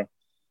 And,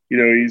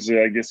 he's,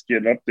 I guess,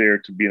 getting up there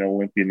to be an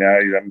Olympian now.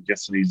 I'm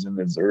guessing he's in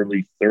his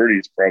early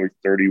 30s, probably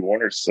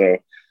 31 or so.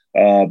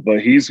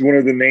 But he's one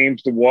of the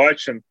names to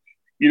watch. And,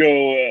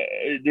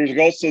 there's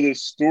also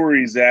those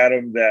stories,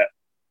 Adam, that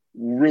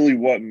really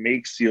what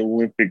makes the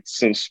Olympics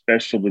so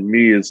special to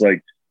me is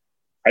like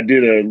I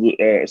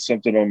did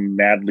something on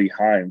Natalie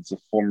Hines, a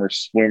former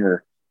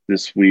swimmer,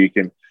 this week.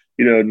 And,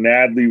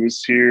 Natalie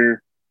was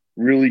here,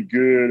 really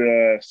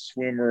good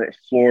swimmer at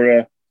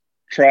Florida.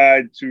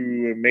 Tried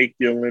to make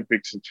the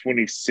Olympics in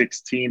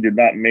 2016, did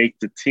not make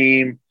the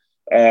team.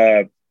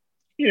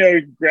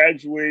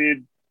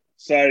 Graduated,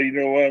 decided,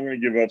 what, I'm going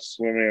to give up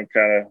swimming. I'm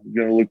kind of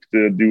going to look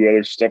to do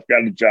other stuff.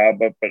 Got a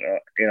job up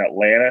in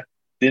Atlanta.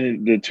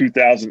 Then the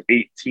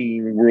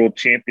 2018 World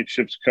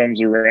Championships comes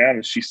around,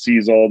 and she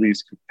sees all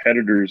these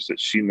competitors that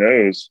she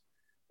knows,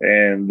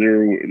 and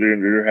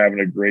they're having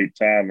a great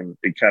time, and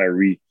it kind of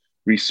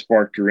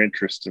re-sparked her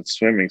interest in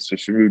swimming. So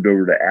she moved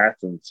over to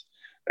Athens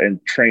and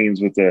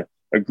trains with a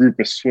group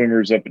of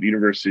swimmers up at the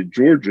University of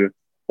Georgia,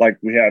 like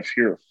we have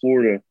here at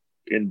Florida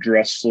in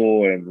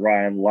Dressel and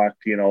Ryan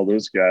Lochte and all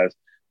those guys.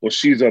 Well,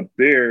 she's up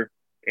there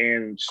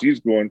and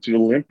she's going to the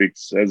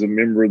Olympics as a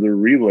member of the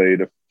relay,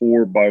 the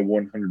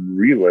 4x100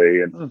 relay.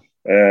 And,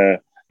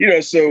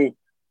 so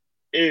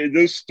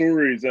those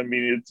stories,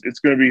 it's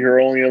going to be her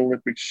only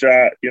Olympic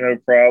shot,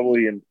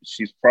 probably. And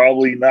she's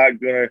probably not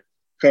going to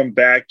come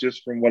back,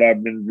 just from what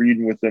I've been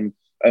reading, with them,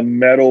 a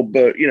medal.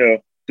 But,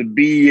 to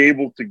be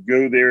able to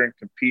go there and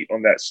compete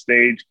on that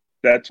stage,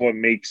 that's what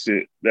makes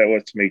it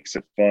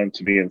fun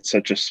to me, and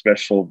such a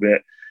special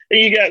event. And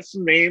you got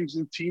some names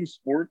in team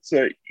sports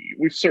that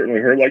we've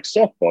certainly heard, like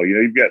softball.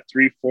 You've got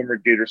 3 former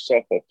Gator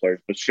softball players,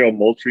 Michelle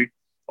Moultrie,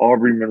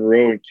 Aubrey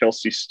Monroe, and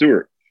Kelsey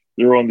Stewart.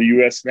 They're on the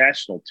U.S.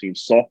 national team.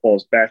 Softball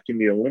is back in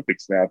the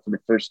Olympics now for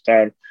the first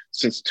time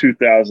since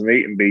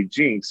 2008 in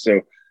Beijing. So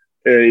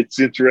it's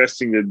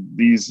interesting that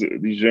these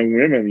young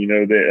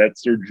women,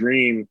 that's their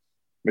dream.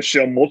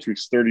 Michelle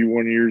Moultrie's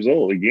 31 years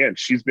old. Again,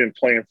 she's been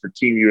playing for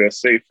Team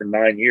USA for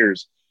 9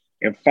 years.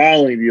 And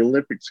finally, the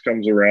Olympics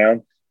comes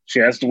around. She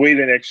has to wait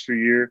an extra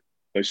year,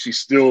 but she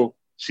still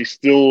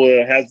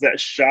has that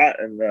shot.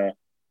 And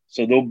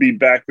so they'll be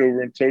back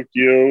over in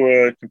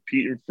Tokyo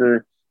competing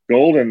for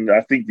gold. And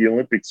I think the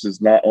Olympics is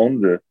not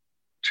on the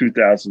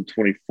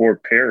 2024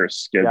 Paris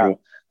schedule. Yeah.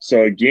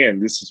 So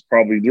again, this is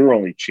probably their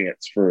only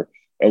chance for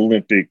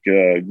Olympic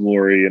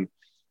glory. And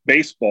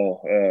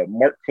baseball,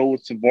 Mark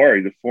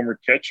Colasavari, the former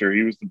catcher,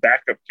 he was the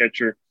backup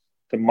catcher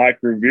to Mike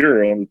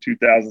Rivera on the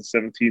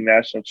 2017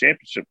 national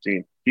championship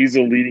team. He's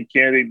a leading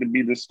candidate to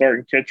be the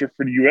starting catcher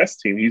for the U.S.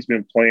 team. He's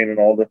been playing in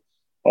all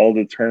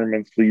the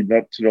tournaments leading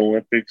up to the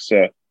Olympics.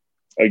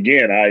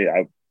 Again,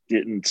 I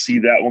didn't see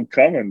that one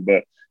coming,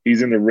 but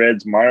he's in the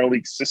Reds minor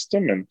league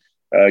system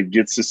and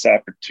gets this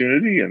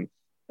opportunity. And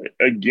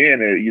again,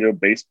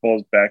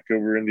 baseball's back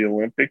over in the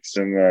Olympics,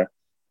 and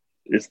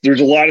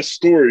there's a lot of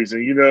stories.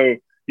 And you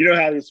know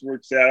how this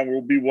works out. And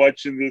we'll be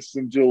watching this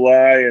in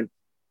July, and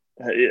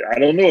I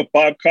don't know if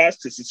Bob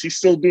Costas, is he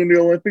still doing the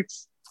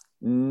Olympics?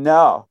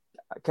 No.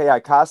 Okay, yeah,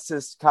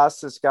 Costas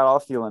got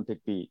off the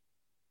Olympic beat.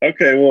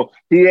 Okay, well,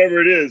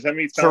 whoever it is, how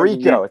many times?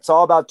 Tirico. It's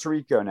all about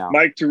Tirico now.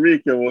 Mike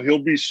Tirico. Well,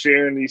 he'll be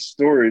sharing these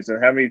stories.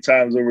 And how many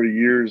times over the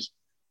years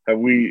have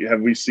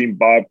we seen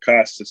Bob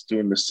Costas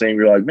doing the same?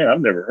 You're like, man,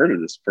 I've never heard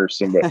of this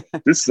person, but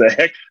this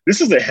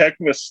is a heck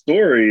of a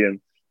story.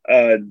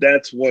 And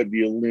that's what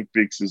the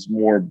Olympics is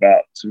more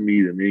about to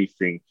me than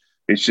anything.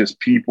 It's just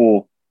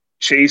people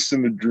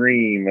chasing the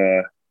dream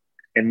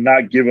and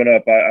not giving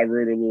up. I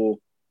wrote a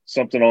little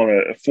something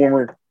on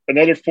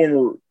another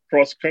former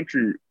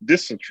cross-country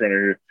distance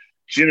runner here,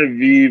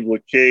 Genevieve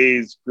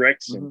Lacaze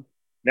Gregson. Mm-hmm.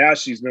 Now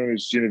she's known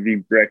as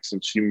Genevieve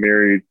Gregson. She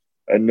married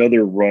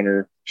another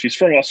runner. She's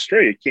from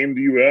Australia, came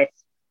to UF,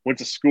 went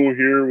to school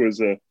here, was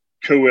a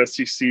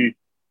co-SEC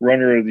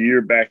runner of the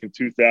year back in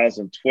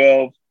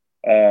 2012,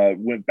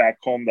 went back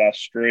home to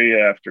Australia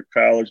after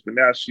college, but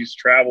now she's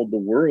traveled the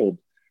world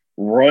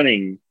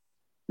running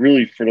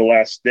really for the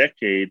last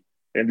decade,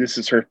 and this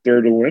is her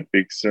 3rd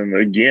Olympics. And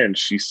again,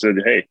 she said,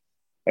 hey,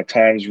 my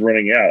time's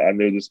running out. I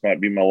know this might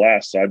be my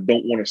last, so I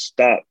don't want to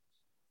stop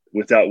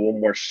without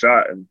one more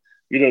shot. And,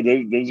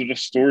 those are the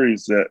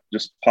stories that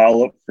just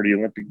pile up for the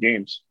Olympic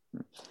Games.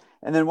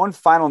 And then one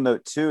final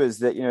note, too, is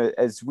that,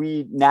 as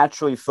we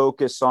naturally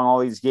focus on all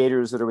these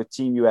Gators that are with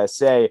Team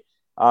USA,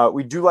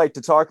 we do like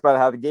to talk about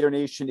how the Gator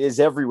Nation is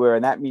everywhere,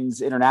 and that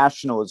means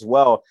international as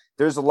well.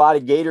 There's a lot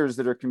of Gators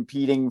that are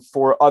competing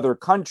for other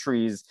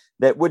countries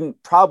that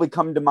wouldn't probably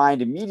come to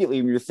mind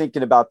immediately when you're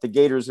thinking about the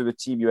Gators of a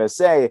Team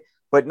USA.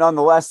 But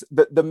nonetheless,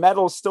 the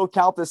medals still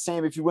count the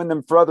same if you win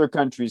them for other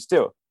countries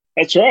too.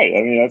 That's right.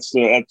 I mean,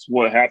 that's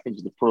what happens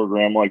with a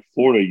program like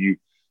Florida.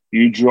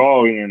 You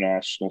draw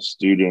international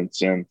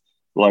students, and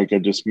like I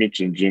just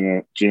mentioned,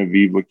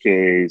 Genevieve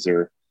Lacaze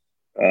or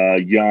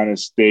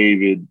Giannis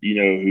David,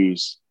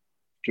 who's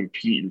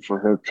competing for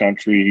her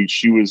country.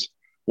 She was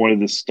one of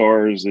the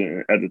stars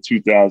at the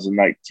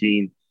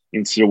 2019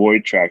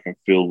 NCAA track and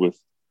field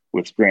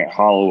with Grant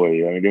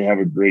Holloway. I mean, they have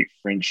a great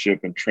friendship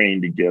and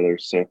train together.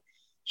 So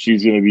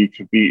she's going to be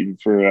competing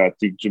for, I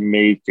think,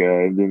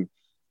 Jamaica. And then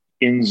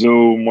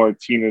Enzo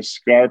Martinez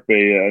Scarpe,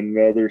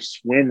 another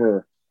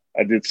swimmer,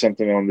 I did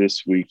something on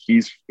this week.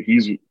 He's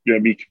going to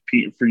be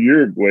competing for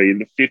Uruguay in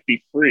the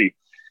 50 free.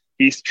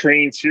 He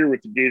trains here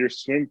with the Gator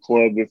Swim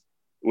Club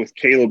with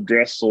Caleb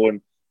Dressel,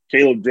 and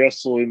Caleb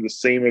Dressel in the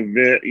same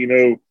event.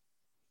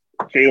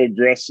 Caleb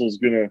Dressel is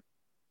going to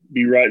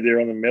be right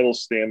there on the medal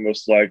stand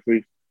most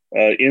likely.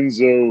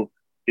 Enzo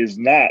is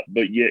not,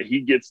 but yet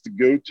he gets to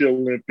go to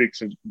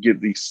Olympics and get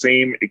the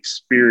same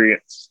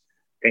experience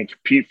and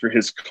compete for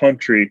his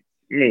country.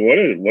 I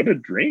mean, what a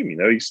dream!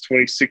 He's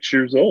 26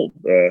 years old.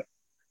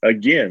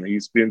 Again,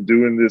 he's been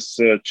doing this,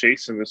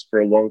 chasing this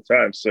for a long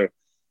time. So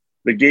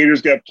the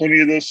Gators got plenty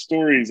of those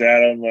stories,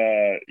 Adam.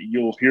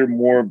 You'll hear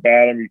more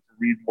about them. You can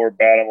read more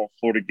about them on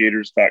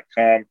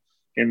FloridaGators.com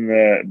in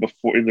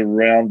the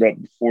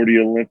roundup before the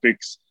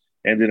Olympics,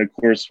 and then of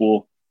course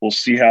we'll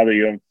see how they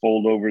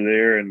unfold over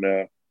there.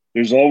 And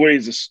there's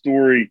always a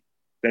story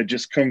that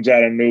just comes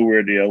out of nowhere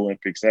at the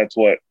Olympics. That's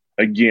why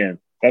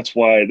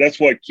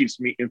it keeps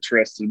me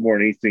interested more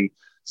than anything.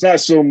 It's not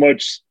so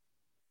much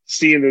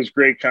seeing those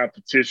great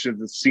competitions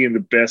and seeing the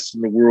best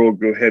in the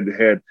world go head to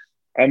head.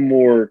 I'm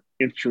more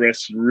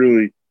interested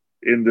really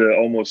in the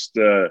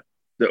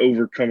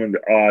overcoming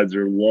the odds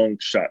or long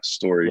shot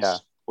stories. Yeah.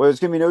 Well, there's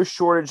going to be no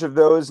shortage of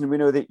those, and we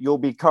know that you'll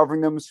be covering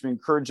them. So we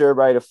encourage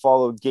everybody to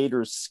follow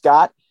Gators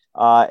Scott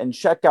and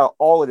check out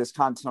all of this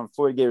content on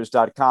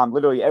FloridaGators.com.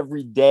 Literally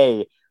every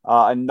day,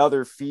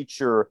 another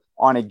feature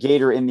on a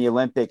Gator in the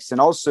Olympics. And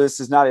also,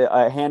 this is not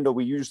a handle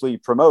we usually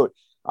promote.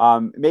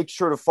 Make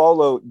sure to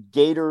follow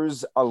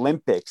Gators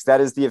Olympics.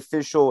 That is the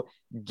official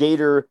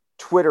Gator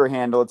Twitter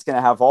handle. It's going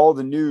to have all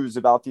the news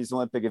about these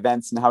Olympic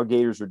events and how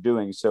Gators are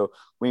doing. So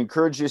we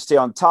encourage you to stay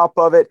on top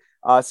of it.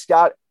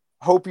 Scott,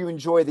 hope you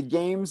enjoy the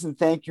games, and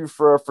thank you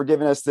for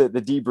giving us the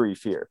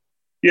debrief here.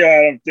 Yeah,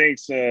 Adam,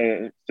 thanks.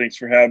 Thanks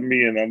for having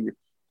me, and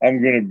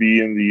I'm going to be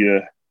in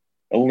the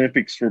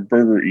Olympics for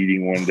burger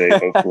eating one day,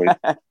 hopefully.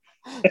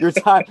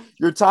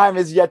 Your time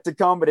is yet to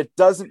come, but it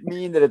doesn't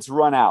mean that it's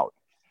run out.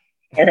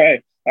 All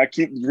right, I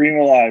keep the dream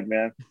alive,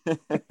 man.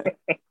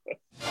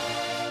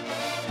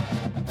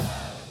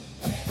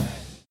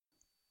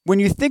 When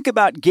you think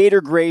about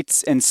Gator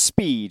greats and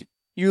speed,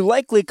 you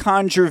likely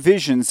conjure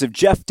visions of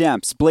Jeff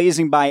Demps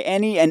blazing by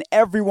any and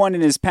everyone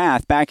in his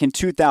path back in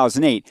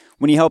 2008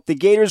 when he helped the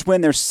Gators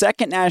win their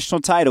second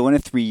national title in a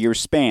 3-year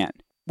span.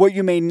 What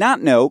you may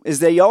not know is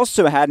that he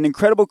also had an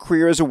incredible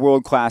career as a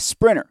world-class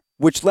sprinter,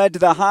 which led to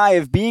the high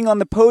of being on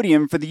the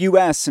podium for the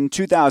U.S. in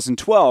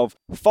 2012,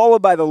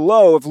 followed by the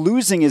low of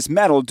losing his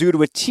medal due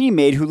to a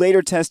teammate who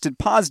later tested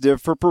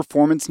positive for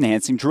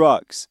performance-enhancing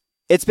drugs.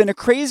 It's been a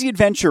crazy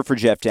adventure for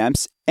Jeff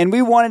Demps, and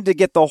we wanted to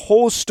get the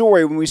whole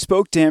story when we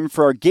spoke to him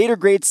for our Gator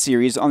Greats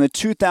series on the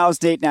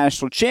 2008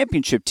 National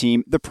Championship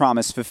team, The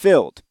Promise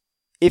Fulfilled.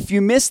 If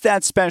you missed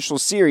that special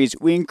series,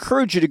 we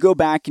encourage you to go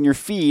back in your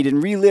feed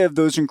and relive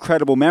those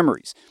incredible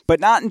memories,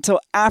 but not until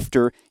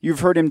after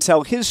you've heard him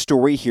tell his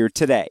story here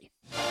today.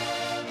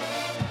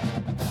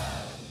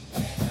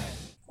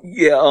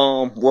 Yeah,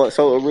 well,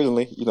 so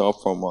originally, I'm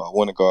from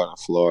Winter Garden,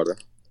 Florida.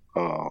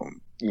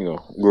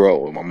 Grew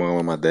up with my mom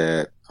and my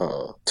dad,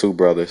 2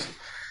 brothers,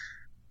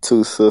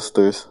 2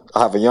 sisters.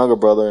 I have a younger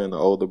brother and an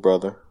older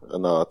brother,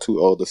 and 2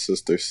 older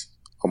sisters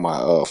on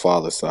my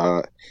father's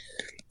side.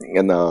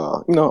 And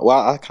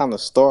I kind of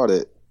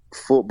started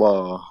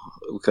football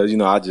because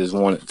I just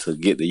wanted to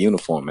get the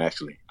uniform.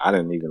 Actually, I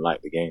didn't even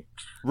like the game.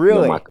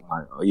 Really?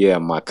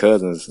 My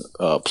cousins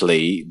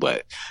played,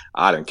 but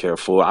I didn't care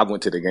for it. I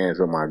went to the games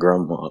with my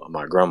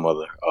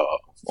grandmother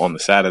on the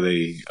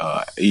Saturday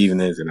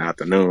evenings and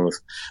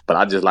afternoons, but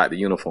I just like the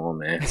uniform,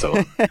 man.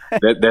 So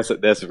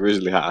that's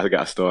originally how I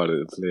got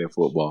started playing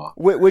football.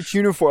 Which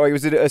uniform?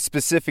 Was it a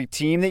specific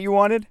team that you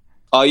wanted?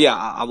 Oh yeah,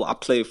 I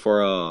played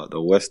for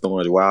the West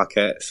Orange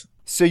Wildcats.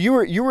 So you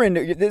were in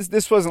this.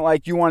 This wasn't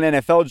like you wanted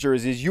NFL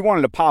jerseys. You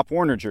wanted a Pop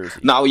Warner jersey.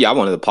 No, yeah, I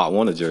wanted a Pop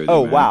Warner jersey.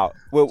 Oh man. Wow!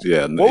 Well,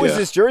 yeah. What was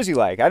this jersey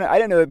like? I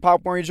didn't know that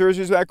Pop Warner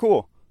jerseys were that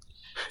cool.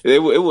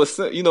 It was,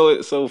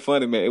 it's so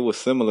funny, man. It was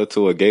similar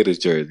to a Gators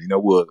jersey. We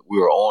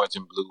were orange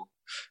and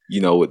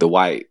blue, with the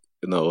white.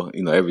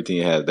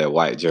 Everything has that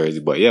white jersey.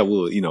 But yeah,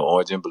 we were,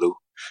 orange and blue.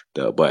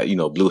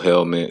 Blue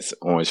helmets,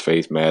 orange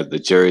face mask. The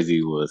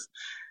jersey was,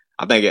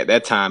 I think at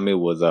that time it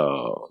was,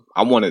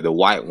 I wanted the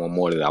white one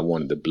more than I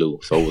wanted the blue.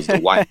 So it was the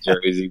white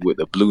jersey with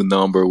the blue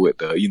number with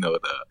the, the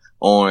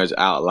orange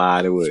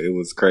outline. It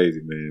was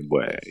crazy, man.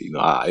 But,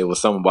 it was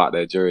something about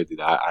that jersey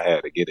that I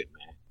had to get it,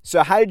 man.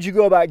 So how did you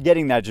go about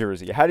getting that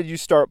jersey? How did you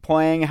start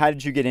playing? How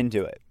did you get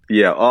into it?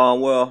 Yeah,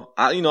 well,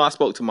 I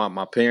spoke to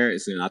my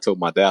parents and I told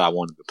my dad I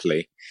wanted to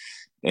play.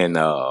 And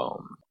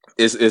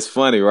it's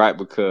funny, right?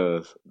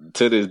 Because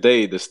to this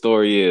day, the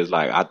story is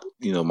like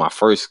my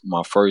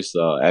first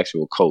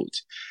actual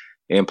coach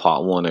in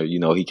Pop Warner,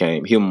 he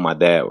came. Him and my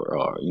dad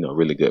were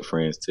really good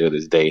friends till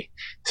this day.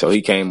 So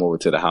he came over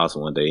to the house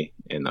one day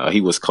and he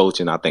was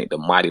coaching, I think, the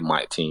Mighty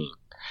Mike team.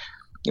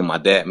 And my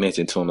dad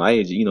mentioned to him,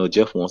 like, hey,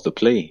 Jeff wants to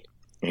play.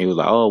 And he was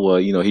like, oh, well,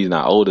 he's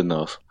not old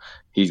enough.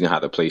 He's going to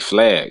have to play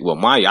flag. Well,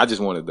 I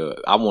wanted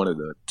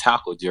the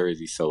tackle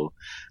jersey. So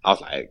I was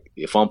like,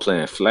 if I'm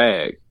playing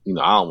flag, I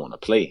don't want to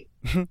play.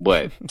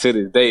 But to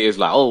this day, it's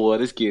like, oh, well,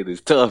 this kid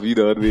is tough. You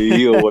know what I mean?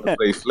 He don't want to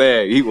play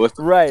flag. He wants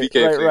to, he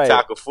can't play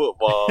tackle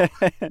football.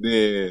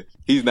 Then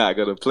he's not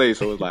going to play.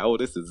 So it's like, oh,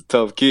 this is a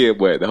tough kid.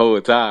 But the whole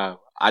time,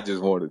 I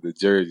just wanted the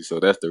jersey. So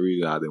that's the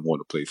reason I didn't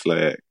want to play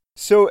flag.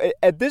 So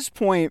at this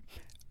point,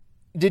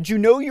 did you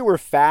know you were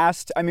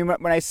fast? I mean,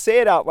 when I say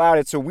it out loud,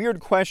 it's a weird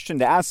question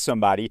to ask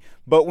somebody,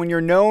 but when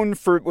you're known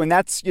for, when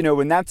that's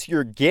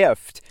your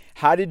gift,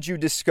 how did you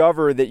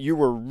discover that you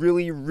were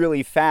really,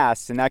 really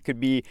fast? And that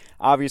could be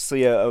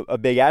obviously a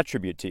big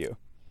attribute to you.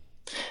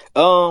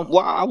 Well,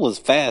 I was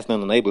fast in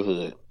the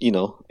neighborhood,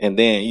 and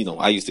then,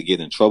 I used to get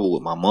in trouble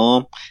with my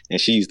mom and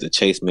she used to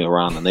chase me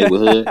around the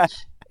neighborhood.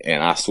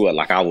 And I swear,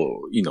 like I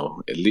would,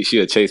 at least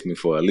she'll chase me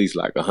for at least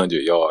like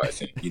 100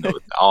 yards and,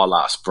 all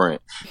out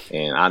sprint.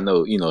 And I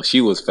know,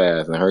 she was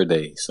fast in her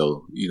day.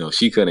 So,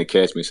 she couldn't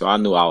catch me. So I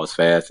knew I was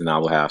fast and I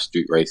would have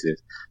street races,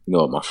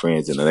 with my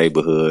friends in the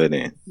neighborhood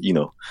and,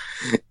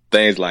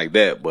 things like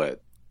that.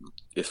 But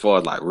as far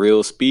as like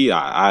real speed,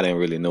 I didn't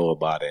really know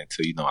about it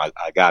until,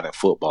 I got in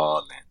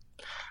football.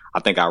 And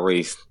I think I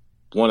raced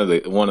one of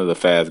the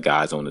fast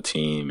guys on the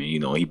team,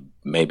 and he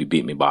maybe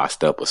beat me by a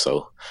step or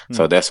so.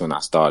 So that's when I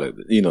started,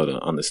 to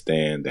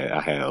understand that I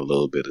had a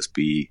little bit of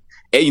speed.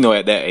 And,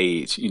 at that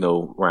age,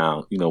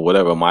 around,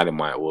 whatever Mighty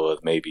Mike was,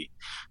 maybe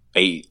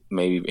 8,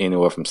 maybe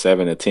anywhere from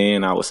 7 to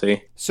 10, I would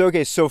say.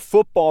 So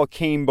football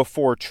came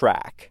before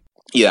track.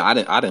 Yeah,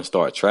 I didn't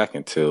start track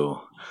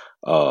until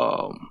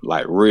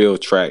like real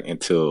track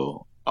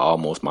until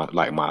almost my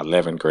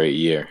 11th grade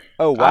year.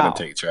 Oh, wow. I didn't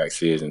take track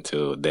serious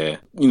until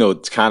that.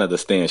 It's kind of to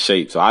stay in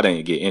shape. So I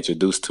didn't get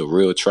introduced to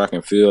real track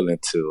and field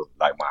until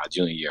like my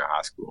junior year in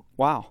high school.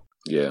 Wow.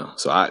 Yeah.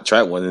 So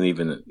track wasn't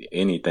even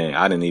anything.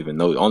 I didn't even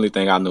know. The only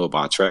thing I knew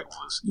about track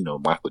was,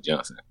 Michael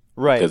Johnson.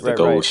 Right. Because the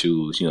gold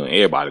shoes,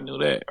 everybody knew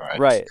that, right?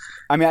 Right.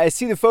 I mean, I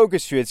see the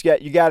focus here. It's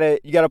you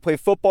gotta play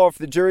football for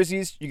the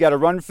jerseys. You gotta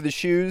run for the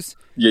shoes.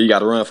 Yeah, you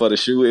gotta run for the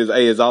shoe.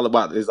 It's all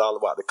about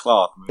the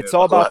cloth, man. It's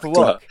all about the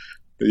look.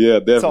 Yeah,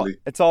 definitely.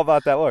 It's all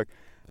about that look.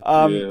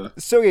 Yeah.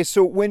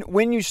 So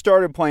when you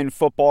started playing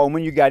football and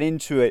when you got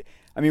into it,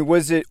 I mean,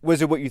 was it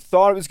what you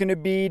thought it was going to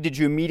be? Did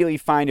you immediately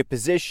find a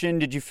position?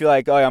 Did you feel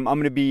like, oh, I'm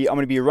going to be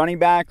a running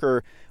back,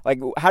 or like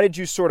how did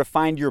you sort of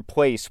find your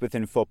place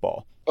within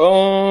football?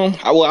 Like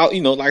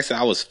I said,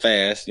 I was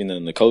fast,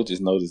 and the coaches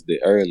noticed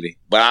it early.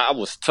 But I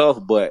was tough,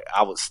 but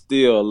I was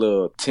still a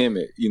little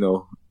timid,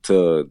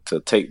 to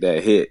take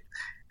that hit.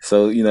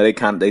 So,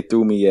 they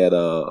threw me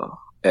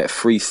at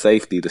free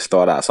safety to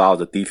start out. So I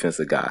was a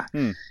defensive guy.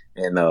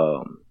 And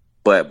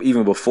but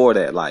even before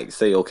that, like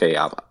say, okay,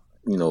 I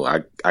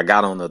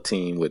got on the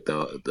team with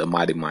the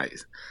Mighty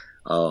Mites.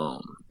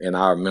 And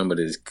I remember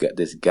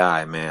this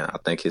guy, man, I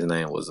think his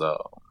name was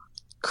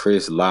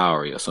Chris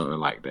Lowry or something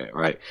like that,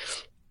 right?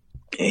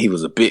 And he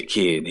was a big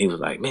kid. And he was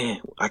like,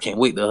 man, I can't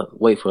wait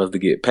for us to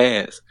get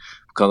past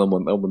because I'm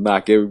gonna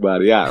knock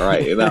everybody out,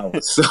 right? And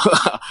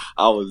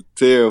I was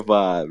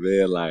terrified,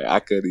 man. Like I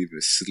couldn't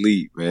even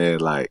sleep, man.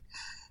 Like,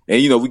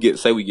 and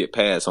we get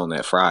past on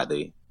that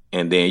Friday,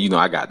 and then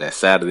I got that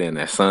Saturday and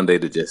that Sunday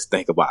to just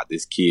think about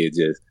this kid.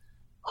 Just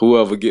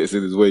whoever gets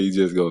in his way, you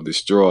just gonna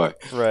destroy.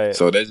 Right.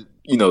 So that's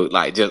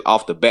like just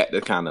off the bat,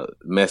 that kind of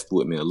messed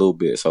with me a little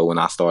bit. So when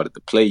I started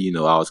to play,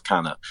 I was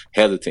kind of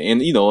hesitant,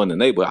 and in the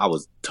neighborhood, I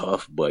was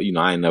tough, but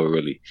I ain't never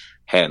really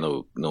had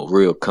no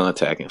real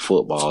contact in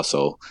football.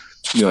 So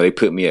they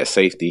put me at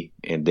safety,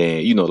 and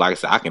then like I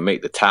said, I can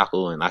make the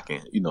tackle, and I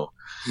can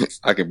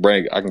I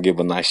can give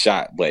a nice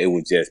shot, but it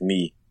was just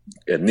me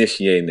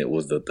initiating it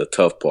was the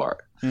tough part.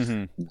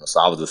 Mm-hmm.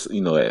 So I was just,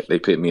 they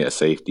put me at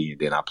safety,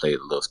 and then I played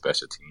a little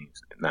special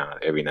teams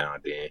every now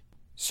and then.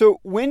 So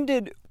when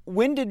did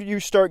you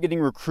start getting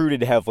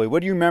recruited heavily? What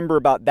do you remember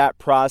about that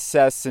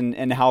process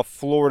and how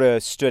Florida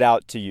stood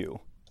out to you?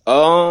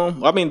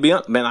 I mean,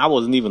 man, I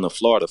wasn't even a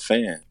Florida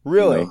fan.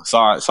 Really?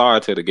 Sorry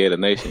to the Gator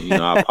Nation.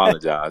 I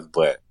apologize,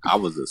 but I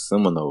was a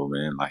Seminole,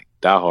 man, like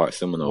diehard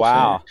Seminole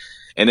fan.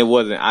 And it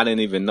wasn't. I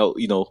didn't even know.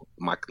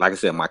 Like I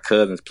said, my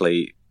cousins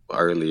played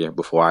earlier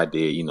before I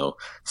did.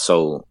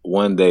 So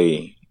one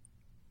day,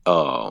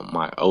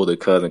 my older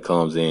cousin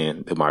comes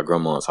in to my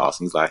grandma's house,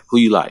 and he's like, "Who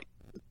you like,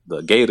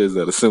 the Gators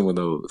or the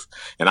Seminoles?"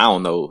 And I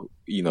don't know,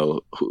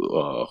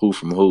 who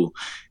from who.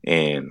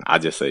 And I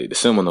just say the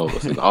Seminoles.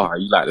 He's like, "Oh,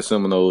 you like the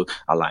Seminoles?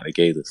 I like the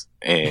Gators."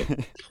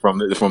 And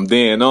from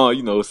then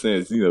on,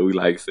 since we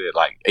like I said,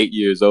 like 8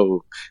 years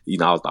old,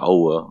 I was like,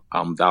 "Oh well,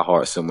 I'm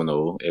diehard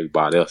Seminole.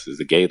 Everybody else is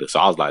a Gator." So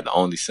I was like the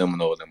only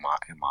Seminole in my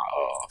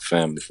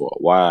family for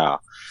a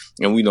while.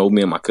 And me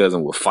and my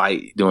cousin would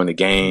fight during the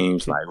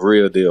games, like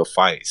real deal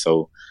fight.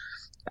 So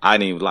I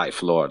didn't even like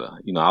Florida.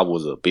 I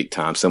was a big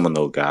time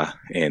Seminole guy.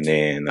 And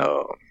then,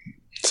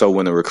 so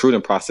when the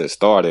recruiting process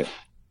started,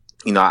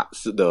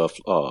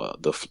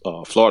 the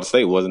Florida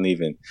State wasn't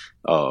even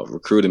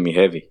recruiting me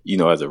heavy,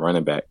 as a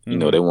running back.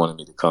 Mm-hmm. They wanted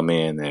me to come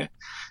in and,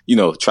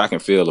 track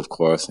and field, of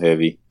course,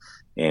 heavy.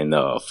 And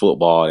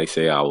football, they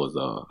say I was,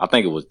 I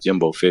think it was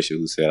Jimbo Fisher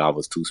who said I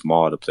was too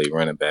small to play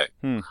running back.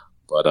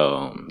 But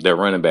their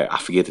running back, I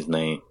forget his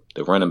name.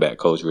 The running back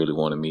coach really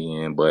wanted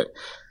me in, but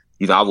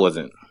I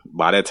wasn't.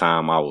 By that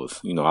time, I was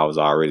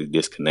already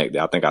disconnected.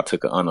 I think I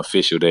took an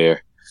unofficial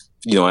there,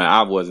 and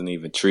I wasn't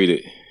even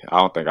treated. I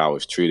don't think I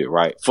was treated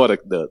right for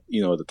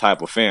the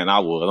type of fan I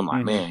was. I'm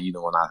like, man,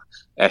 when I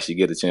actually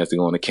get a chance to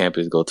go on the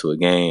campus, go to a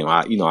game,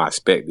 I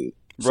expected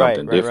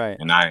something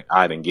different, and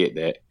I didn't get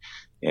that.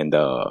 And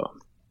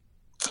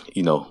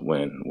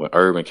when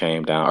Urban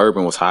came down,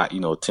 Urban was hot.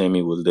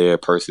 Timmy was there,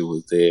 Percy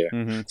was there,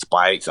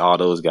 Spikes, all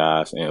those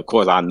guys, and of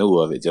course I knew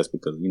of it just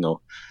because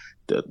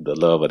the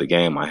love of the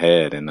game I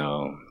had. And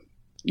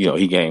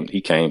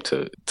he came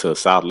to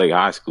South Lake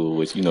High School,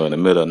 which in the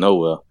middle of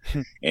nowhere,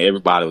 and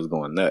everybody was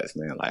going nuts,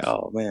 man. Like,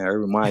 oh man,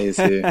 Urban Meyer's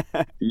here.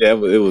 Yeah,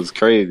 it was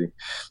crazy.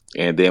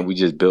 And then we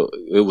just built.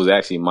 It was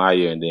actually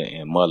Meyer and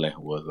Mullen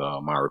was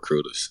my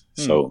recruiters.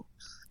 So.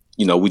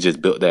 We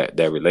just built that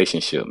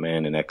relationship,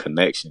 man, and that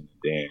connection.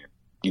 Then,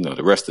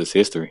 the rest is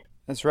history.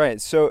 That's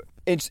right. So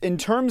it's in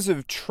terms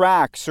of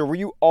track, so were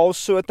you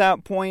also at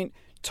that point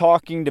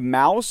talking to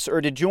Mouse,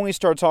 or did you only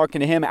start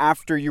talking to him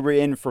after you were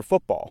in for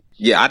football?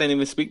 Yeah, I didn't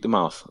even speak to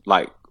Mouse.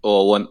 During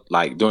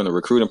the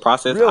recruiting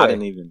process, really? I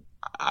didn't even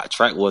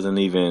track wasn't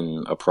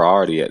even a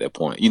priority at that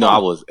point. I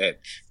was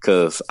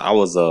because I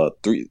was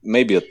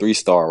maybe a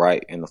 3-star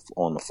right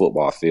on the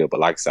football field, but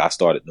like I said, I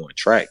started doing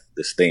track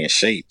to stay in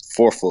shape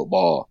for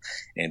football.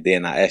 And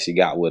then I actually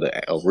got with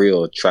a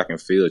real track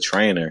and field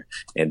trainer,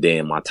 and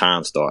then my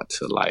time started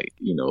to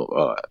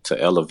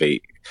to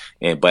elevate.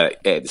 But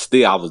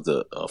still, I was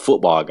the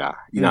football guy,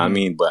 you know what I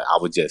mean? But I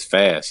was just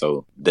fast.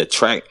 So the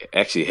track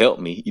actually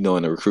helped me, in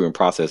the recruiting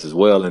process as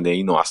well. And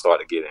then, I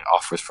started getting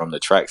offers from the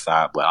track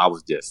side, but I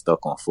was just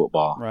stuck on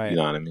football, right. You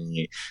know what I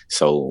mean?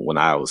 So when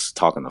I was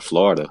talking to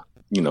Florida,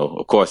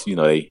 of course,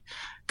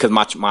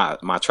 because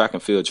my track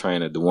and field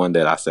trainer, the one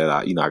that I said,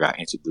 I got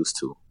introduced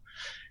to,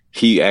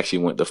 he actually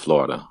went to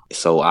Florida.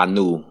 So I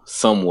knew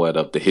somewhat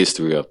of the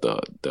history of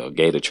the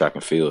Gator track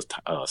and field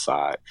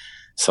side.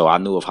 So I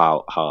knew of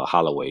how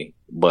Holloway,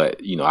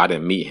 but, I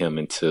didn't meet him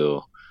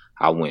until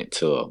I went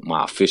to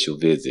my official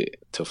visit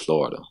to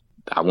Florida.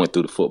 I went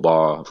through the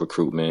football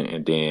recruitment,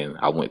 and then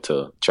I went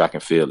to track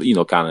and field,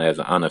 kind of as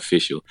an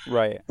unofficial.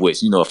 Right.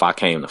 Which, if I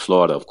came to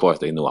Florida, of course,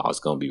 they knew I was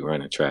going to be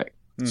running track.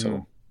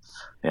 So,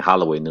 and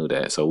Holloway knew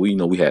that. So,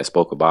 we had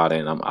spoke about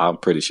it, and I'm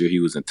pretty sure he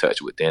was in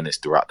touch with Dennis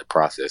throughout the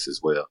process as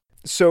well.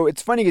 So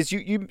it's funny because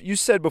you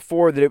said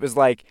before that it was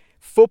like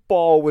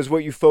football was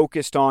what you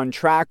focused on,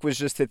 track was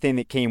just the thing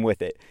that came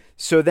with it.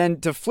 So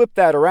then to flip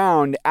that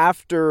around,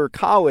 after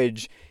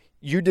college,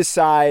 you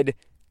decide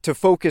to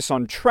focus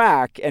on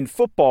track and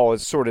football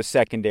is sort of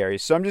secondary.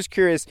 So I'm just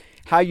curious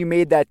how you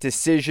made that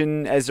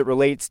decision as it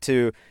relates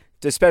to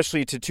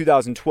especially to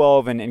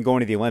 2012 and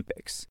going to the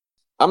Olympics.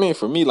 I mean,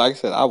 for me, like I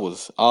said,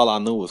 all I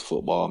knew was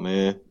football,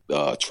 man.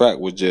 Track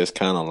was just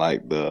kind of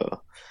like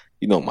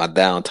my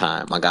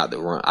downtime. I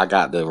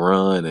got to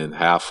run and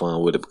have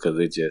fun with it because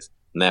it just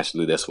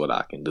naturally that's what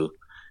I can do.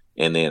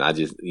 And then I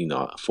just,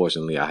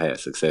 fortunately I had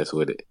success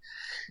with it.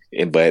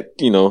 But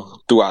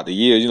throughout the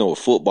year, with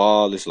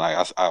football, it's like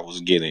I was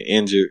getting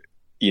injured.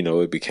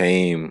 It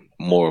became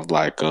more of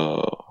like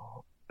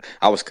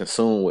I was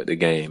consumed with the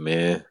game,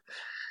 man.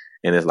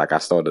 And it's like I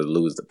started to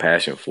lose the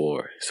passion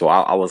for it. So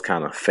I was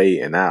kind of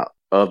fading out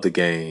of the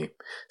game.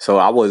 So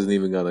I wasn't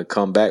even going to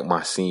come back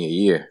my senior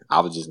year. I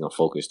was just going to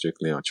focus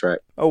strictly on track.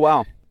 Oh,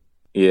 wow.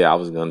 Yeah, I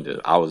was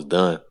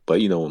done. But,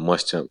 when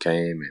Muschamp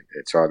came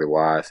and Charlie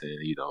Wise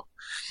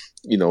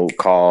and,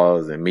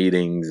 calls and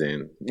meetings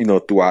and,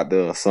 throughout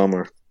the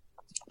summer,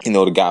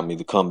 that got me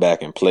to come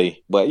back and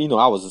play. But,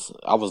 I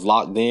was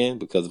locked in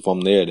because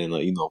from there, then,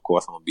 of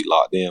course I'm going to be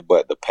locked in.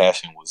 But the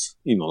passion was,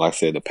 like I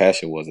said, the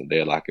passion wasn't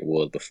there like it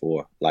was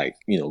before, like,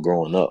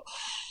 growing up.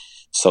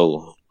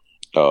 So,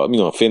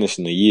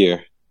 finishing the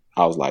year,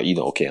 I was like,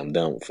 okay, I'm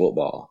done with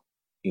football.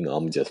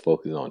 I'm just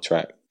focused on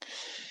track.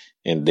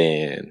 And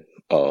then,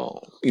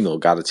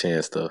 got a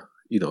chance to,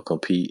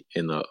 compete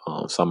in the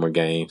summer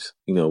games,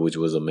 which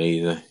was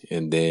amazing.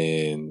 And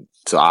then,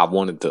 so I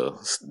wanted to,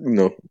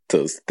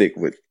 to stick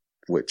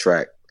with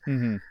track.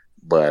 Mm-hmm.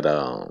 But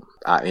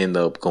I ended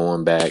up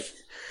going back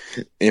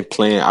and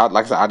playing.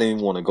 Like I said, I didn't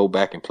even want to go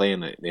back and play in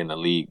the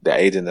league. The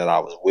agent that I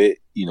was with,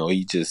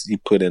 he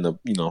put in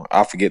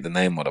I forget the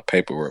name of the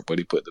paperwork, but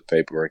he put the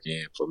paperwork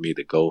in for me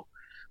to go,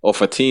 or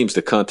for teams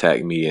to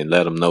contact me and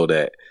let them know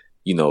that,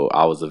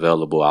 I was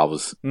available. I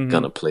was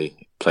gonna play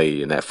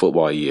in that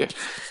football year,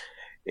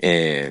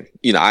 and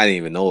I didn't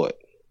even know it.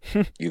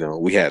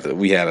 We had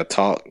a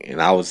talk, and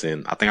I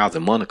think I was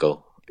in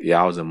Monaco.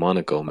 Yeah, I was in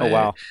Monaco, man. Oh,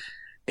 wow.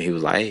 And he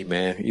was like, "Hey,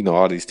 man,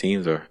 all these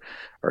teams are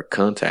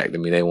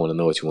contacting me. They want to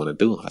know what you want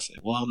to do." I said,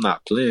 "Well, I'm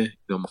not playing.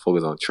 I'm gonna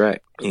focus on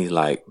track." And he's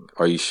like,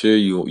 "Are you sure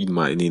you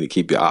might need to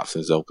keep your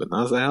options open?"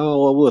 I was like,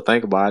 "Oh, well, we'll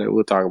think about it.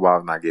 We'll talk about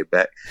it when I get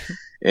back."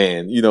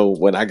 And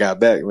when I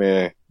got back,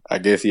 man, I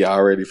guess he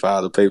already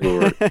filed the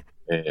paperwork,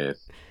 and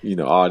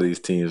all these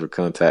teams were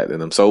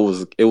contacting him. So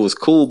it was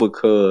cool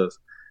because,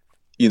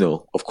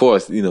 of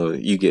course,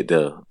 you get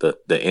the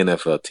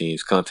NFL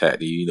teams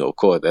contacting you. Of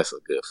course, that's a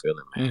good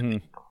feeling, man.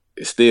 Mm-hmm.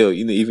 It's still,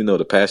 even though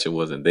the passion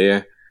wasn't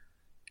there,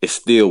 it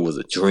still was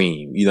a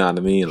dream. You know what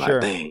I mean? Like, sure.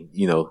 Dang,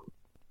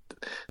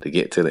 to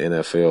get to the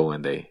NFL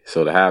one day.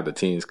 So to have the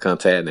teams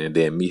contacting and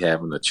then me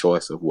having the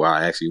choice of where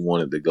I actually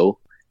wanted to go.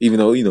 Even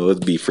though,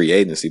 it'd be free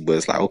agency, but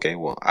it's like, okay,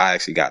 well, I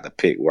actually got to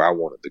pick where I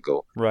wanted to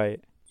go.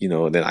 Right.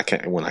 Then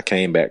when I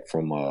came back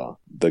from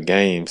the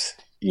games,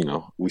 me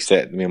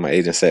and my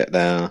agent sat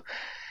down,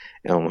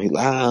 and he's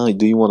like,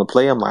 do you want to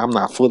play? I'm like, I'm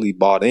not fully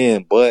bought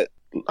in, but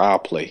I'll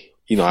play.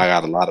 I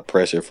got a lot of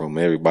pressure from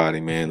everybody,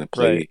 man, to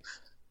play. Right.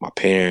 My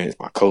parents,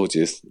 my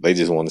coaches, they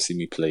just want to see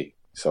me play.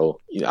 So,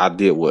 I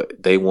did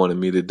what they wanted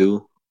me to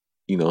do,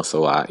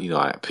 so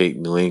I picked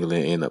New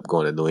England, ended up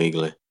going to New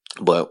England.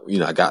 But,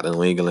 I got to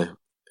New England.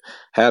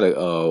 Had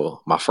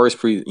my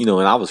first and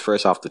I was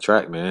fresh off the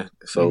track, man.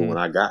 So when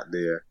I got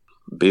there,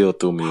 Bill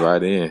threw me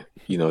right in.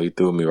 He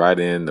threw me right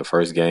in the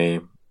first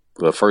game.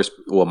 My first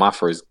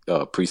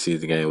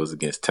preseason game was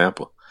against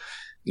Tampa.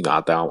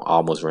 I thought I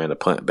almost ran a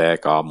punt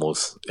back. I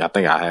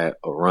think I had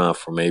a run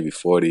for maybe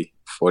 40,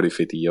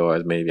 50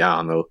 yards, maybe. I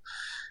don't know.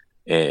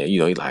 And,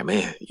 he's like,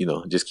 man,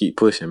 just keep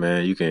pushing,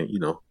 man. You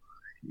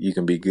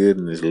can be good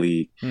in this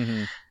league.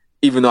 Mm-hmm.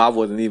 Even though I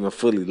wasn't even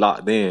fully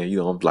locked in,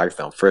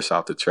 I'm fresh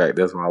off the track.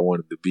 That's where I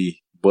wanted to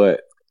be.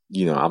 But,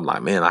 I'm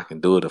like, man, I can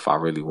do it if I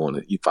really want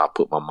it, if I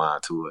put my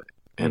mind to it.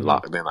 and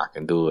locked in, I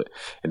can do it.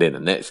 And then the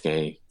next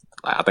game,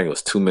 like, I think it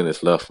was 2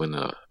 minutes left when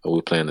we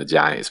were playing the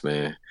Giants,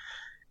 man.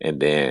 And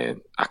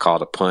then I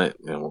called a punt,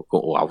 and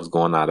I was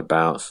going out of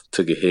bounds,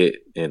 took a hit,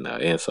 and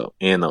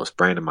ended up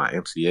spraining my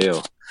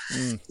MCL.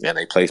 And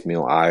they placed me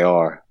on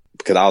IR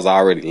because I was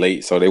already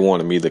late, so they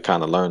wanted me to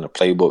kind of learn the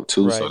playbook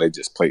too. Right. So they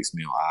just placed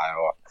me on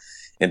IR.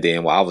 And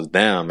then while I was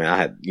down, man, I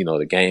had,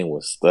 the game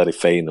was steady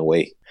fading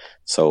away.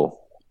 So,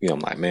 I'm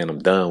like, man, I'm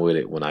done with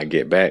it. When I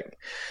get back,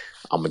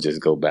 I'm going to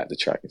just go back to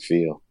track and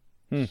field.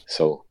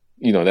 So,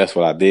 that's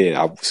what I did.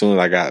 As soon as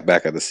I got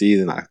back at the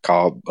season, I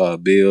called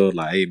Bill,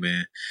 like, hey,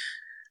 man,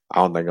 I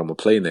don't think I'm going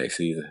to play next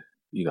season.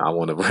 I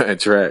want to run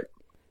track.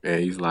 And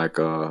he's like,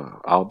 I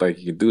don't think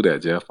you can do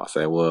that, Jeff. I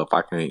said, well, if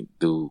I can't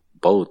do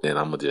both, then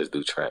I'm going to just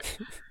do track.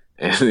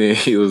 And then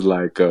he was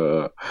like,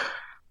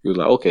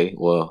 okay,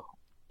 well,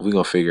 we're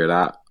going to figure it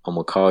out. I'm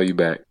going to call you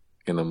back,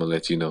 and I'm going to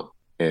let you know.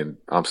 And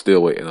I'm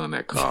still waiting on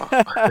that call.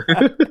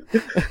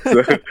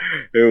 So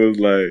it was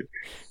like,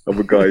 I'm going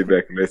to call you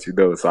back and let you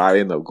know. So I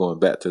ended up going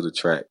back to the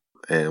track.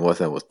 And what's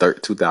that, was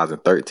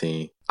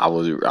 2013. I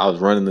was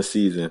running the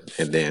season,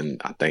 and then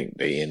I think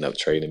they ended up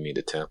trading me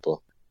to Tampa.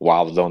 While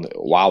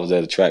I was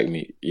at the track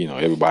meet,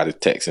 everybody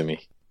texting me.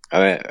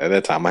 At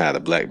that time, I had a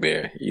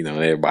BlackBerry, and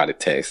everybody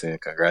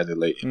texting,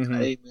 congratulating.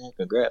 Hey, man,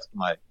 congrats. I'm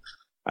like,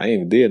 I ain't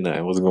even did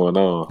nothing. What's going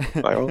on?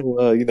 Like, oh,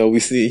 well, we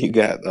see you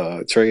got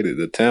traded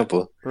to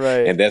Tampa.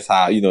 Right. And that's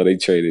how, they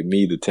traded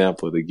me to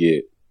Tampa to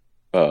get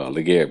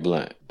LeGarrette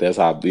Blount. That's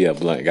how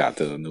Blount got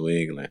to New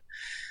England.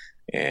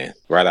 And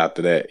right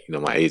after that,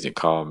 my agent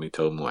called me,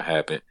 told me what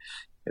happened.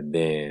 And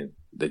then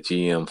the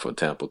GM for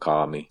Tampa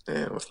called me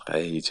and was like,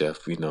 hey,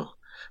 Jeff, we know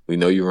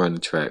you run the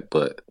track,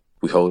 but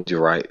we hold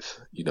your rights.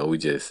 We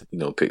just,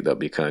 picked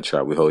up your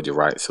contract. We hold your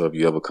rights. So if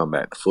you ever come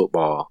back to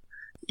football,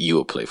 you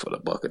will play for the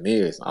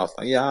Buccaneers. I was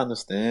like, yeah, I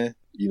understand,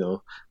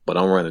 but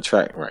I'm running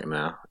track right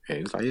now. And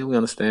he's like, yeah, we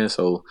understand.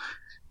 So,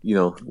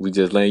 we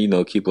just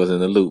let keep us in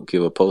the loop,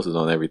 keep us posted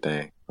on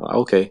everything. I'm like,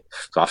 okay.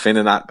 So I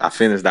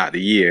finished out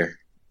the year,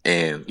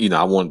 and,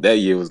 that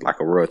year was like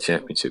a world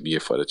championship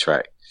year for the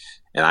track.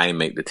 And I didn't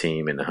make the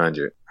team in the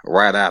 100.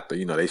 Right after,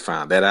 they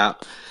found that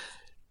out,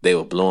 they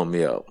were blowing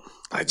me up.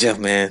 Like, Jeff,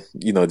 man,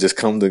 just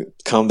come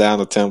down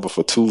to Tampa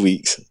for 2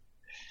 weeks.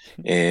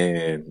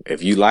 And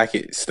if you like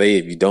it, stay.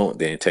 If you don't,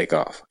 then take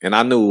off. And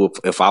I knew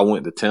if I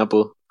went to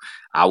Tampa,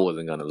 I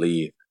wasn't going to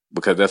leave,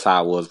 because that's how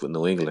I was with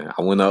New England.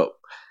 I went up.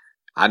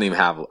 I didn't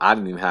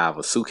even have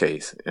a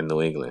suitcase in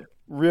New England.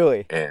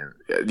 Really? And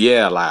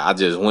yeah, like, I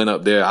just went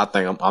up there. I'm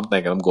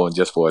thinking I'm going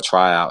just for a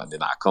tryout, and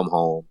then I come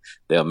home.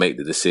 They'll make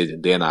the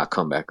decision. Then I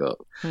come back up.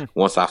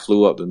 Once I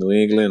flew up to New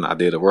England, I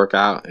did a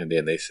workout, and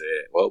then they said,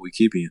 well, we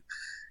keep you.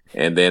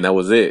 And then that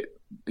was it.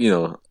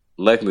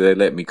 Luckily they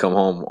let me come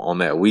home on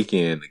that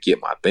weekend to get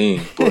my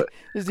thing. But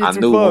I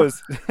knew,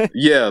 clothes.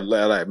 Yeah,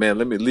 like, man,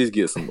 let me at least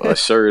get some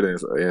shirt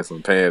and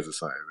some pants or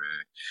something,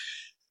 man.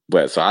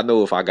 But so I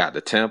knew if I got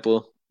to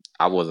Tampa,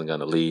 I wasn't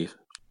gonna leave.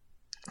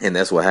 And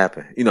that's what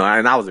happened. And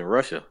I was in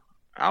Russia.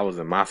 I was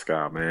in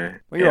Moscow,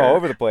 man. Well, you're all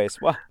over the place.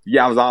 Wow.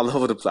 Yeah, I was all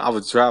over the place. I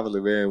was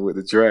traveling, man, with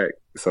the track.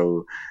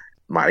 So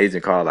my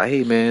agent called, like,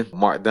 hey, man,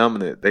 Mark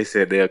Dominant, they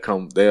said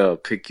they'll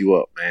pick you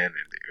up, man,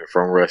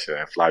 from Russia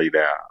and fly you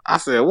down. I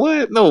said,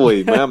 what? No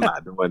way, man, I'm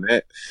not doing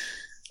that.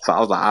 So I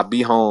was like, I'll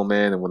be home,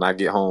 man, and when I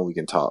get home, we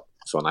can talk.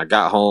 So when I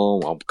got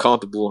home, I'm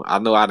comfortable. I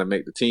know I didn't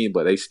make the team,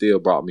 but they still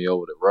brought me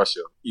over to Russia,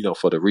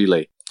 for the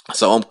relay.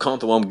 So I'm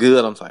comfortable. I'm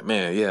good. I'm like,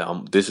 man, yeah,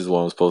 this is what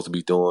I'm supposed to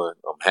be doing.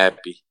 I'm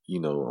happy.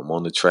 I'm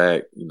on the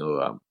track.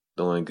 I'm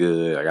doing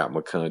good. I got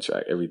my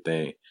contract,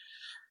 everything.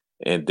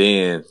 And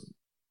then,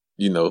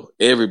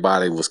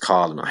 everybody was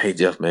calling me, hey,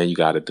 Jeff, man, you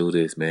got to do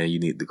this, man. You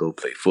need to go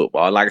play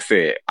football. Like I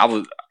said,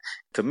 I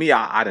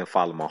didn't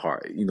follow my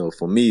heart.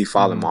 For me,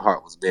 following my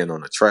heart was being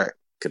on the track.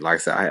 Because like I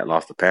said, I had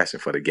lost the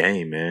passion for the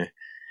game, man.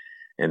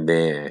 And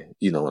then,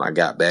 when I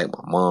got back,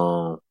 my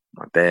mom,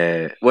 my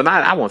dad, well,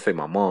 I won't say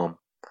my mom.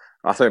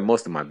 I say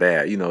most of my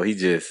dad, he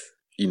just,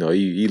 he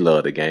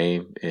loved the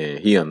game, and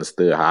he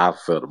understood how I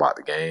felt about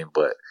the game.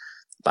 But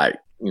like,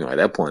 at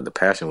that point, the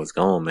passion was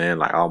gone, man.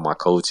 Like, all my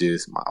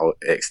coaches, my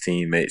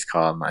ex-teammates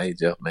called me, hey,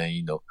 Jeff,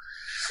 man,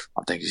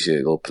 I think you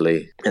should go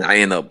play. And I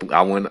end up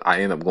going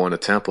to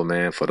Tampa,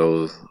 man, for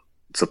those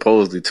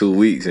supposedly 2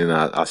 weeks, and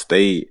I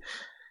stayed.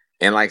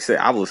 And like I said,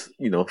 I was,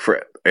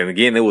 and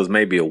again, it was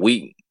maybe a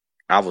week.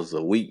 I was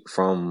a week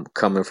from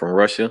coming from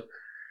Russia.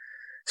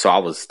 So I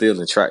was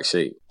still in track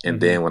shape. And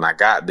then when I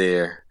got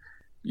there,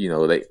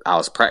 I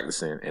was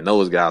practicing, and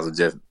those guys were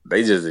just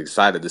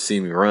excited to see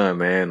me run,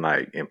 man.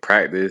 Like, in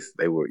practice,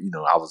 they were,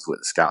 I was with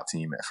the scout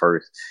team at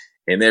first,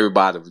 and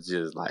everybody was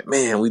just like,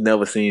 man, we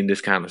never seen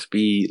this kind of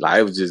speed. Like,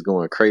 it was just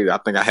going crazy. I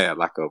think I had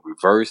like a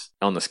reverse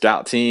on the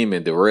scout team,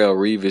 and Darrelle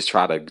Revis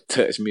tried to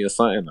touch me or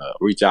something,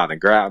 reach out and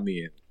grab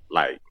me, and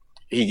like,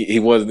 he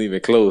wasn't even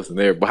close, and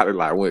everybody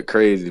like went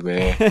crazy,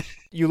 man.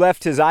 You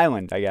left his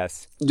island, I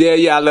guess.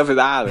 Yeah, I left his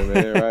island,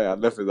 man. Right, I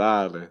left his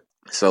island.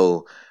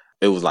 So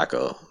it was like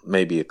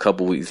maybe a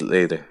couple weeks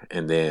later,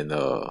 and then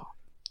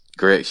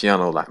Greg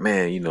Schiano, like,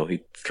 man,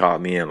 he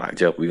called me in like,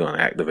 Jeff, we're gonna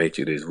activate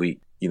you this week.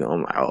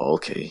 I'm like, oh,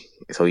 okay.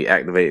 So he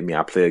activated me.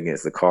 I play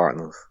against the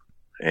Cardinals.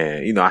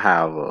 And, I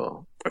have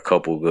a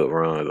couple good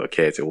runs or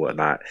catch or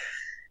whatnot.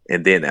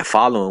 And then that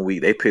following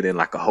week, they put in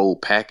like a whole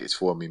package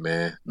for me,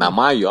 man. Now,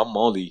 mind you, I'm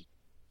only,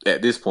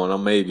 at this point,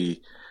 I'm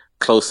maybe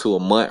close to a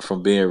month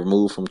from being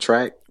removed from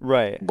track.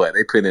 Right. But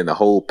they put in a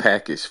whole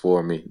package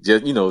for me.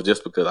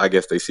 Just because I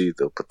guess they see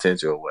the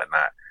potential or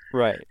whatnot.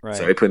 Right.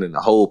 So they put in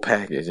the whole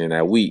package in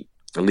that week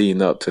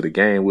leading up to the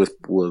game was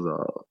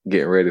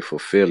getting ready for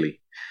Philly.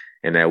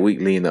 And that week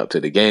leading up to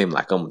the game,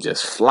 like I'm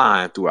just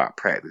flying throughout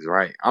practice,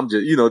 right? I'm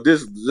just,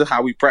 this is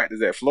how we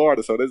practice at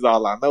Florida, so this is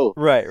all I know.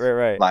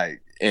 Right.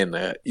 Like, and,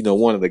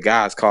 one of the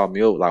guys called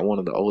me over, like one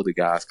of the older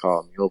guys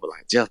called me over,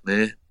 like, Jeff,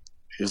 man.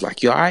 He was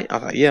like, you all right? I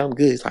was like, yeah, I'm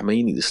good. He's like, man,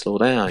 you need to slow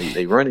down.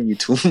 They running you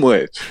too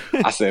much.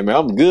 I said, man,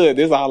 I'm good.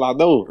 This is all I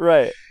know.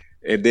 Right.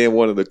 And then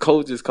one of the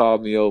coaches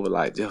called me over,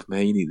 like, Jeff,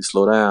 man, you need to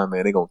slow down,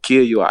 man. They're going to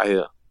kill you out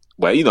here.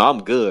 But,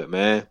 I'm good,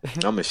 man.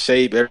 I'm in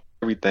shape,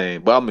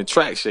 everything. But I'm in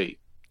track shape.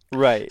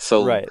 Right.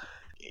 So, right.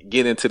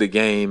 Get into the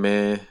game,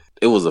 man.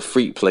 It was a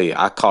freak play.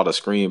 I caught a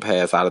screen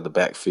pass out of the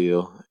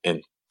backfield,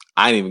 and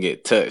I didn't even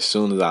get touched. As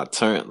soon as I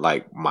turned,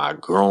 like, my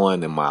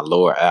groin and my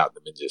lower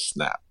abdomen just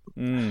snapped.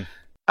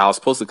 I was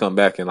supposed to come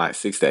back in like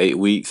 6 to 8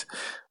 weeks,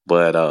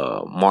 but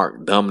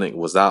Mark Dominic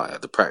was out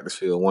at the practice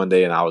field one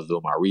day, and I was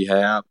doing my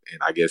rehab,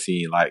 and I guess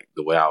he didn't like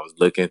the way I was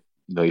looking.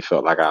 He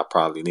felt like I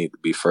probably need to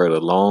be further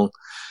along,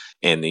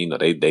 and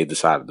they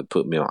decided to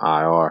put me on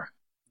IR,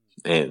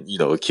 and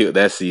it killed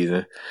that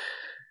season.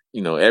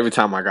 Every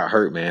time I got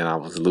hurt, man, I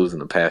was losing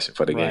the passion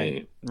for the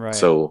game. Right.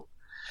 So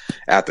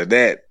after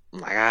that, I'm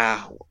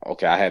like,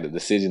 okay, I had a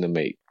decision to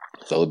make.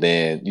 So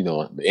then,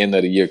 the end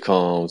of the year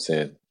comes,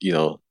 and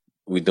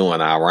we're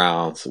doing our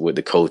rounds with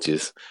the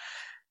coaches.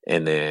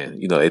 And then,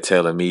 they're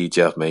telling me,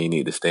 Jeff, man, you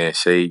need to stay in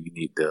shape. You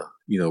need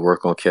to,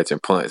 work on catching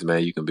punts,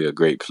 man. You can be a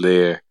great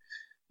player.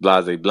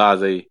 Blase.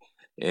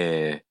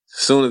 And as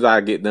soon as I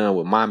get done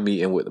with my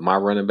meeting with my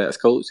running backs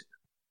coach,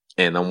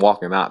 and I'm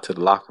walking out to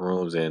the locker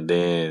rooms, and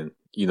then,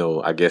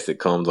 I guess it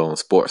comes on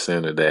Sports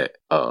Center that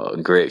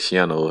Greg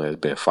Schiano has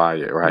been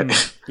fired,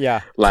 right?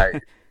 Yeah.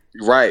 Like,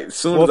 right. As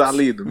soon as I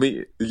leave the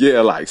meeting,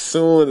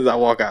 soon as I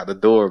walk out the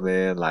door,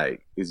 man,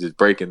 like, it's just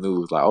breaking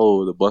news. Like,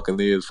 oh, the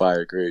Buccaneers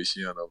fired Greg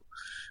Schiano.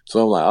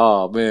 So I'm like,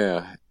 oh,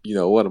 man,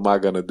 what am I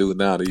going to do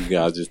now that you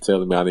guys just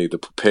telling me I need to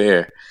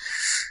prepare?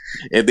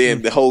 And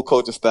then the whole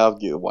coaching staff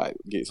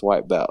gets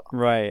wiped out.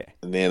 Right.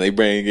 And then they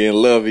bring in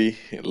Lovey,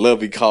 and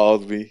Lovey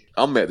calls me.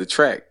 I'm at the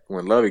track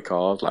when Lovey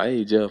calls, like,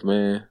 hey, Jeff,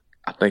 man,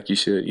 I think you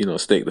should,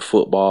 stick to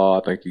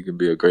football. I think you can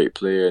be a great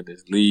player in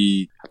this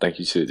league. I think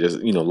you should just,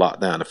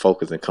 lock down and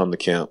focus and come to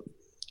camp.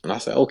 And I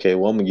said, okay,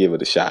 well, I'm going to give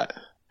it a shot.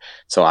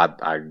 So I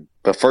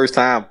the first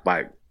time,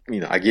 like,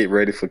 I get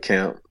ready for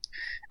camp.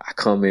 I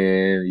come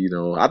in,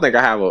 I think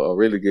I have a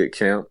really good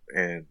camp,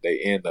 and they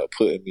end up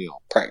putting me on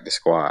practice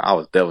squad. I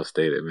was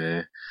devastated,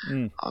 man.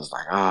 I was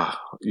like,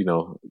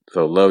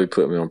 so Lovey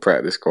put me on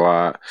practice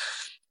squad.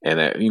 And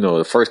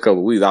the first couple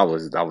of weeks I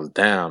was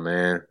down,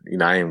 man.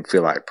 I didn't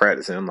feel like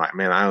practicing. I'm like,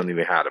 man, I don't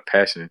even have the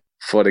passion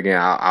for the game.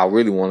 I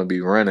really want to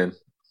be running,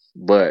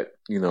 but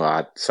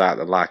I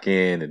decided to lock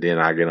in, and then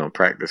I get on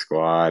practice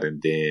squad, and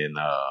then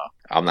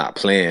I'm not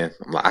playing.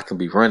 I'm like, I can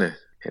be running.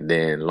 And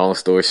then, long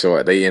story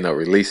short, they end up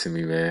releasing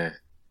me, man.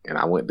 And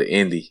I went to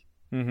Indy.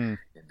 And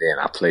then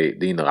I played,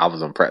 I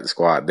was on practice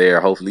squad there,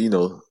 hopefully,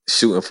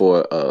 shooting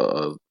for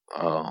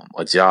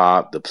a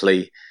job to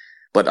play.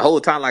 But the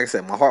whole time, like I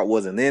said, my heart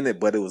wasn't in it,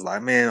 but it was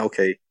like, man,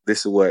 okay,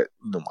 this is what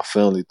my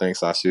family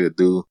thinks I should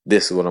do.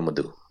 This is what I'm going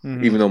to do.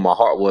 Even though my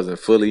heart wasn't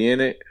fully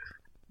in it.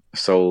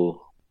 So,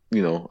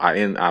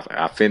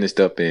 I finished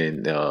up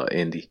in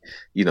Indy,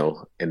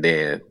 and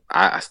then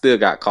I still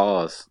got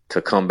calls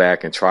to come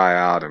back and try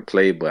out and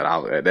play, but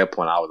at that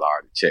point I was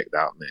already checked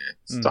out,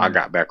 man. So I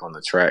got back on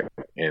the track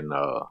in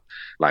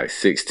like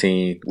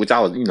 16, which I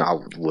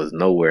was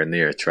nowhere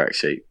near track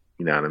shape,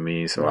 you know what I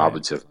mean? So I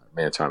was just,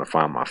 man, trying to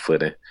find my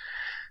footing.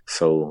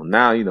 So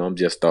now, I'm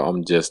just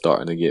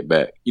starting to get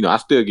back. I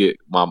still get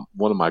one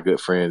of my good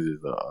friends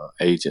is a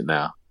agent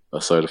now, a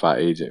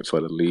certified agent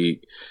for the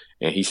league.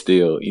 And he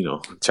still,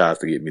 tries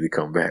to get me to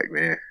come back,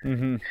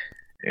 man.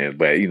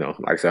 But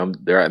like I said,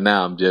 right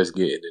now I'm just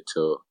getting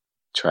into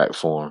track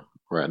form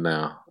right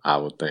now. I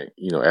would think,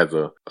 as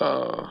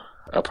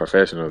a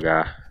professional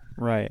guy,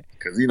 right?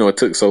 Because it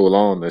took so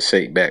long to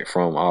shake back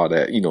from all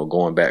that,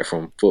 going back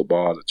from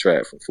football to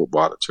track,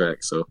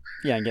 So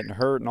yeah, and getting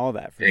hurt and all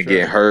that.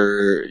 Getting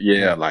hurt,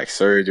 like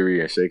surgery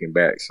and shaking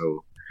back.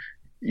 So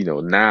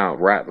now,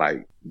 right,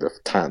 like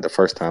the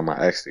first time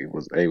I actually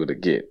was able to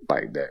get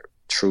like that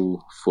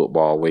true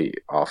football weight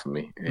off of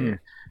me and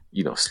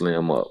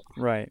slim up.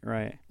 Right.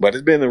 But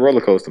it's been a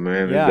roller coaster,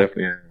 man. Yeah.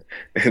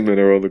 It's been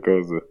a roller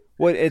coaster.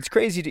 Well, it's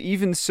crazy to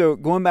even so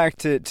going back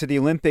to the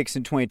Olympics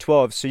in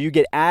 2012. So you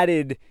get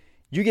added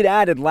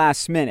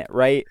last minute,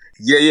 right?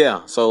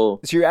 Yeah. So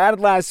you're added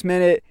last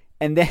minute,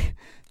 and then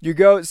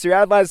you're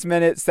added last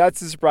minute. So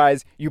that's a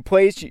surprise. You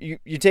place,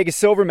 you take a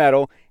silver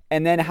medal,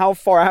 and then how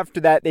far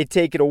after that they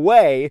take it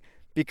away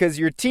because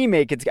your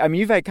teammate,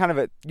 you've had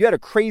you had a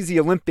crazy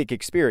Olympic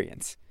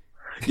experience.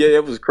 Yeah,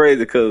 it was crazy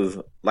because,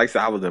 like I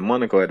said, I was in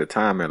Monaco at the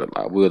time.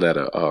 We were at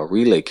a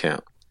relay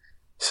camp.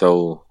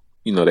 So,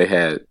 they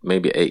had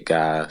maybe 8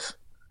 guys.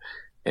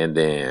 And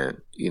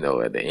then,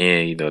 at the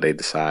end, they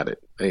decided,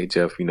 hey,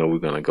 Jeff, we're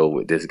going to go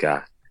with this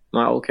guy. I'm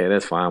like, okay,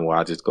 that's fine. Well,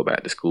 I'll just go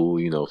back to school,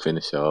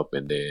 finish up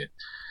and then,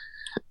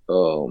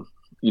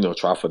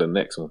 try for the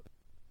next one.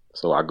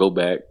 So I go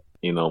back,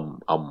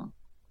 I'm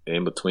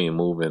in between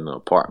moving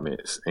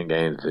apartments in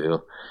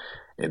Gainesville.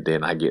 And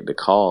then I get the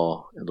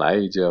call, like,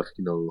 hey, Jeff,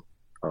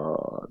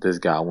 this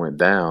guy went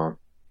down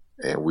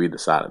and we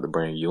decided to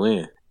bring you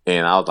in.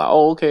 And I was like,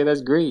 oh, okay,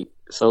 that's great.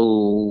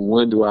 So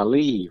when do I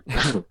leave?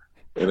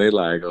 And they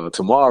like,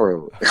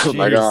 tomorrow. I'm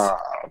like,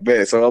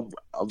 man. So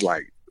I'm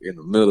like in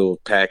the middle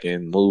of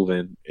packing,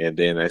 moving. And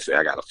then they say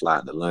I got to fly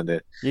into London.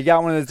 You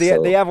got one of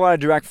those. They have a lot of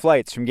direct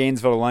flights from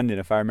Gainesville to London,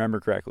 if I remember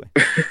correctly.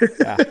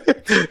 Yeah,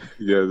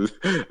 yeah,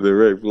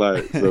 direct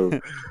flight. So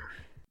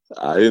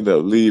I end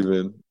up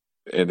leaving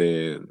and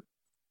then,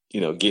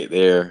 get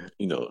there,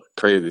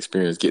 crazy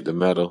experience, get the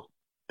medal.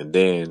 And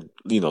then,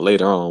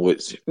 later on,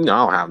 which, I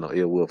don't have no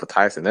ill will for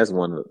Tyson.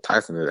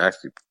 Tyson is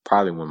actually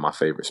probably one of my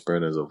favorite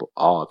sprinters of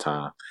all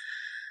time.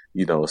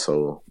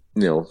 So,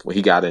 when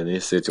he got in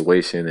this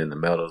situation and the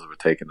medals were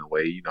taken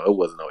away, it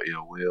wasn't no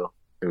ill will.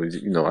 It was,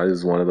 it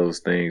was one of those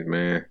things,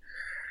 man,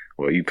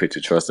 where you put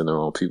your trust in the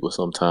wrong people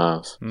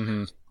sometimes.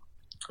 Mm-hmm.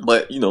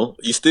 But, you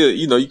still,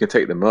 you can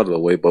take the medal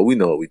away, but we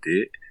know what we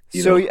did.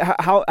 So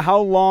how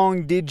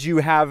long did you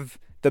have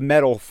the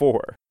medal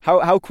for?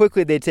 How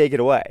quickly did they take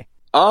it away?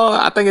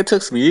 I think it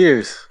took some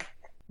years.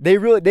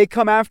 They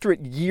come after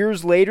it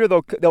years later.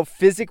 They'll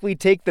physically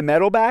take the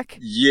medal back.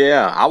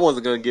 Yeah, I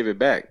wasn't gonna give it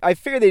back. I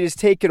figure they just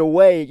take it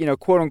away,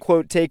 quote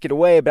unquote, take it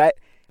away. But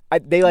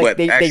they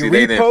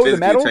repo the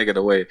medal. Take it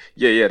away.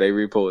 Yeah, they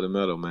repo the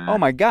medal, man. Oh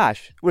my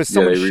gosh! Would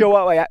someone show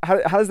up? Like,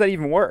 how does that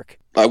even work?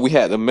 Like we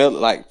had to mail.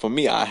 Like for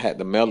me, I had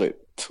to mail it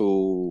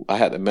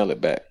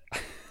back.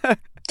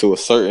 To a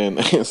certain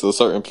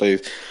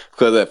place,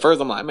 because at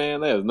first I'm like,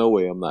 man, there's no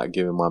way I'm not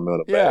giving my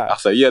medal back. I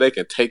said, yeah, they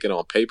can take it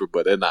on paper,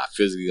 but they're not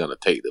physically gonna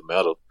take the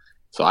medal.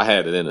 So I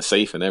had it in a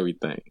safe and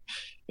everything.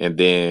 And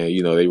then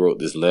they wrote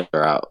this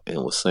letter out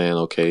and was saying,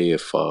 okay,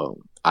 if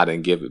I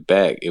didn't give it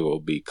back, it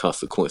will be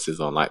consequences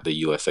on like the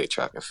USA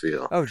track and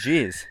field. Oh,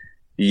 geez.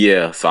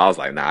 Yeah. So I was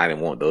like, nah, I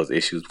didn't want those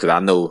issues because I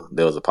know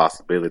there was a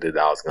possibility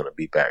that I was gonna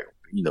be back,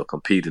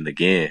 competing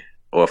again.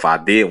 Or if I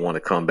did want to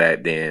come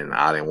back, then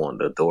I didn't want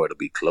the door to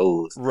be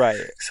closed. Right.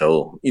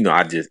 So,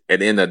 I just,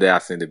 at the end of the day, I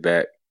sent it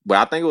back. But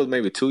I think it was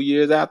maybe 2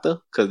 years after,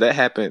 because that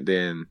happened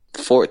in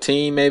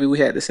 2014, maybe we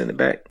had to send it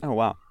back. Oh,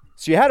 wow.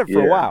 So you had it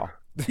for a while.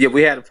 Yeah,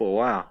 we had it for a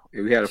while.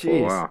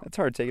 That's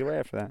hard to take it away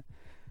after that.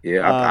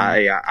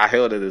 Yeah, I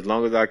held it as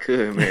long as I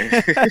could,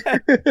 man.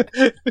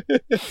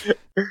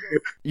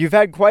 You've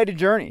had quite a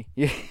journey.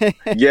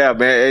 Yeah,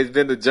 man, it's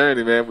been a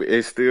journey, man.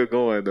 It's still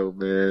going though,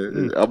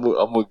 man. I'm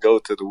gonna go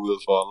till the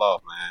wheels fall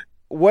off, man.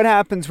 What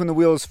happens when the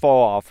wheels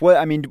fall off?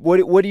 What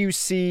do you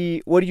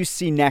see? What do you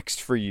see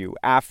next for you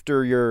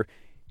after your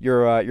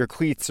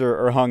cleats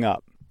are hung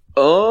up?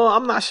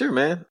 I'm not sure,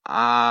 man.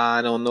 I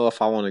don't know if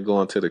I want to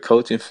go into the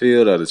coaching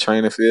field or the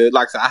training field.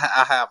 Like I said,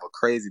 I have a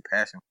crazy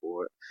passion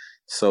for it.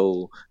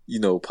 So,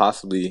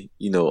 possibly,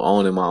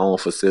 owning my own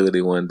facility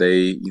one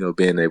day,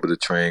 being able to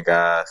train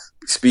guys,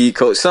 speed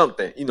coach,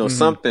 something,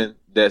 something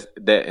that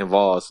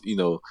involves,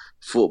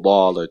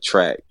 football or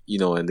track,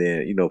 and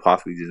then,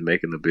 possibly just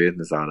making a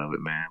business out of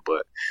it, man.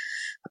 But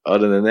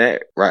other than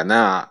that, right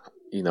now,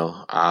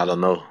 I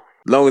don't know.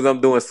 As long as I'm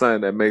doing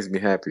something that makes me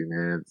happy,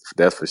 man,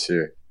 that's for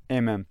sure.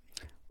 Amen.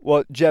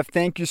 Well, Jeff,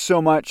 thank you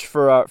so much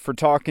for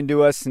talking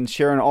to us and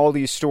sharing all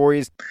these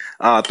stories.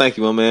 Thank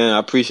you, my man. I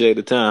appreciate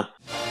the time.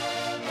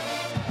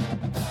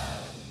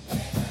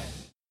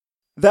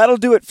 That'll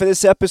do it for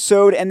this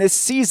episode and this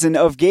season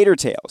of Gator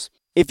Tales.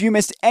 If you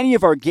missed any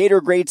of our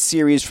Gator Greats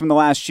series from the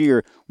last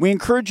year, we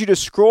encourage you to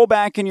scroll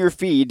back in your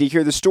feed to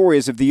hear the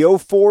stories of the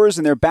 04s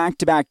and their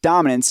back-to-back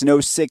dominance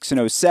in 06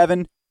 and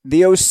 07,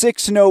 the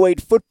 06 and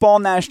 08 football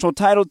national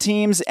title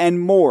teams,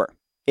 and more.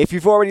 If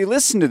you've already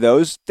listened to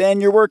those,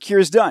 then your work here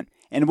is done,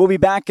 and we'll be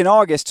back in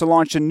August to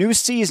launch a new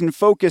season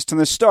focused on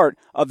the start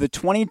of the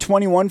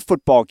 2021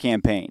 football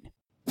campaign.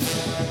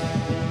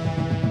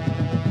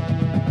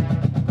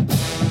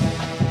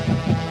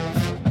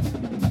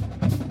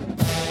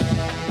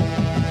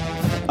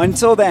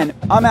 Until then,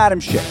 I'm Adam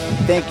Schick.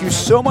 Thank you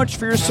so much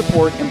for your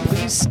support, and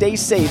please stay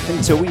safe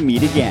until we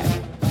meet again.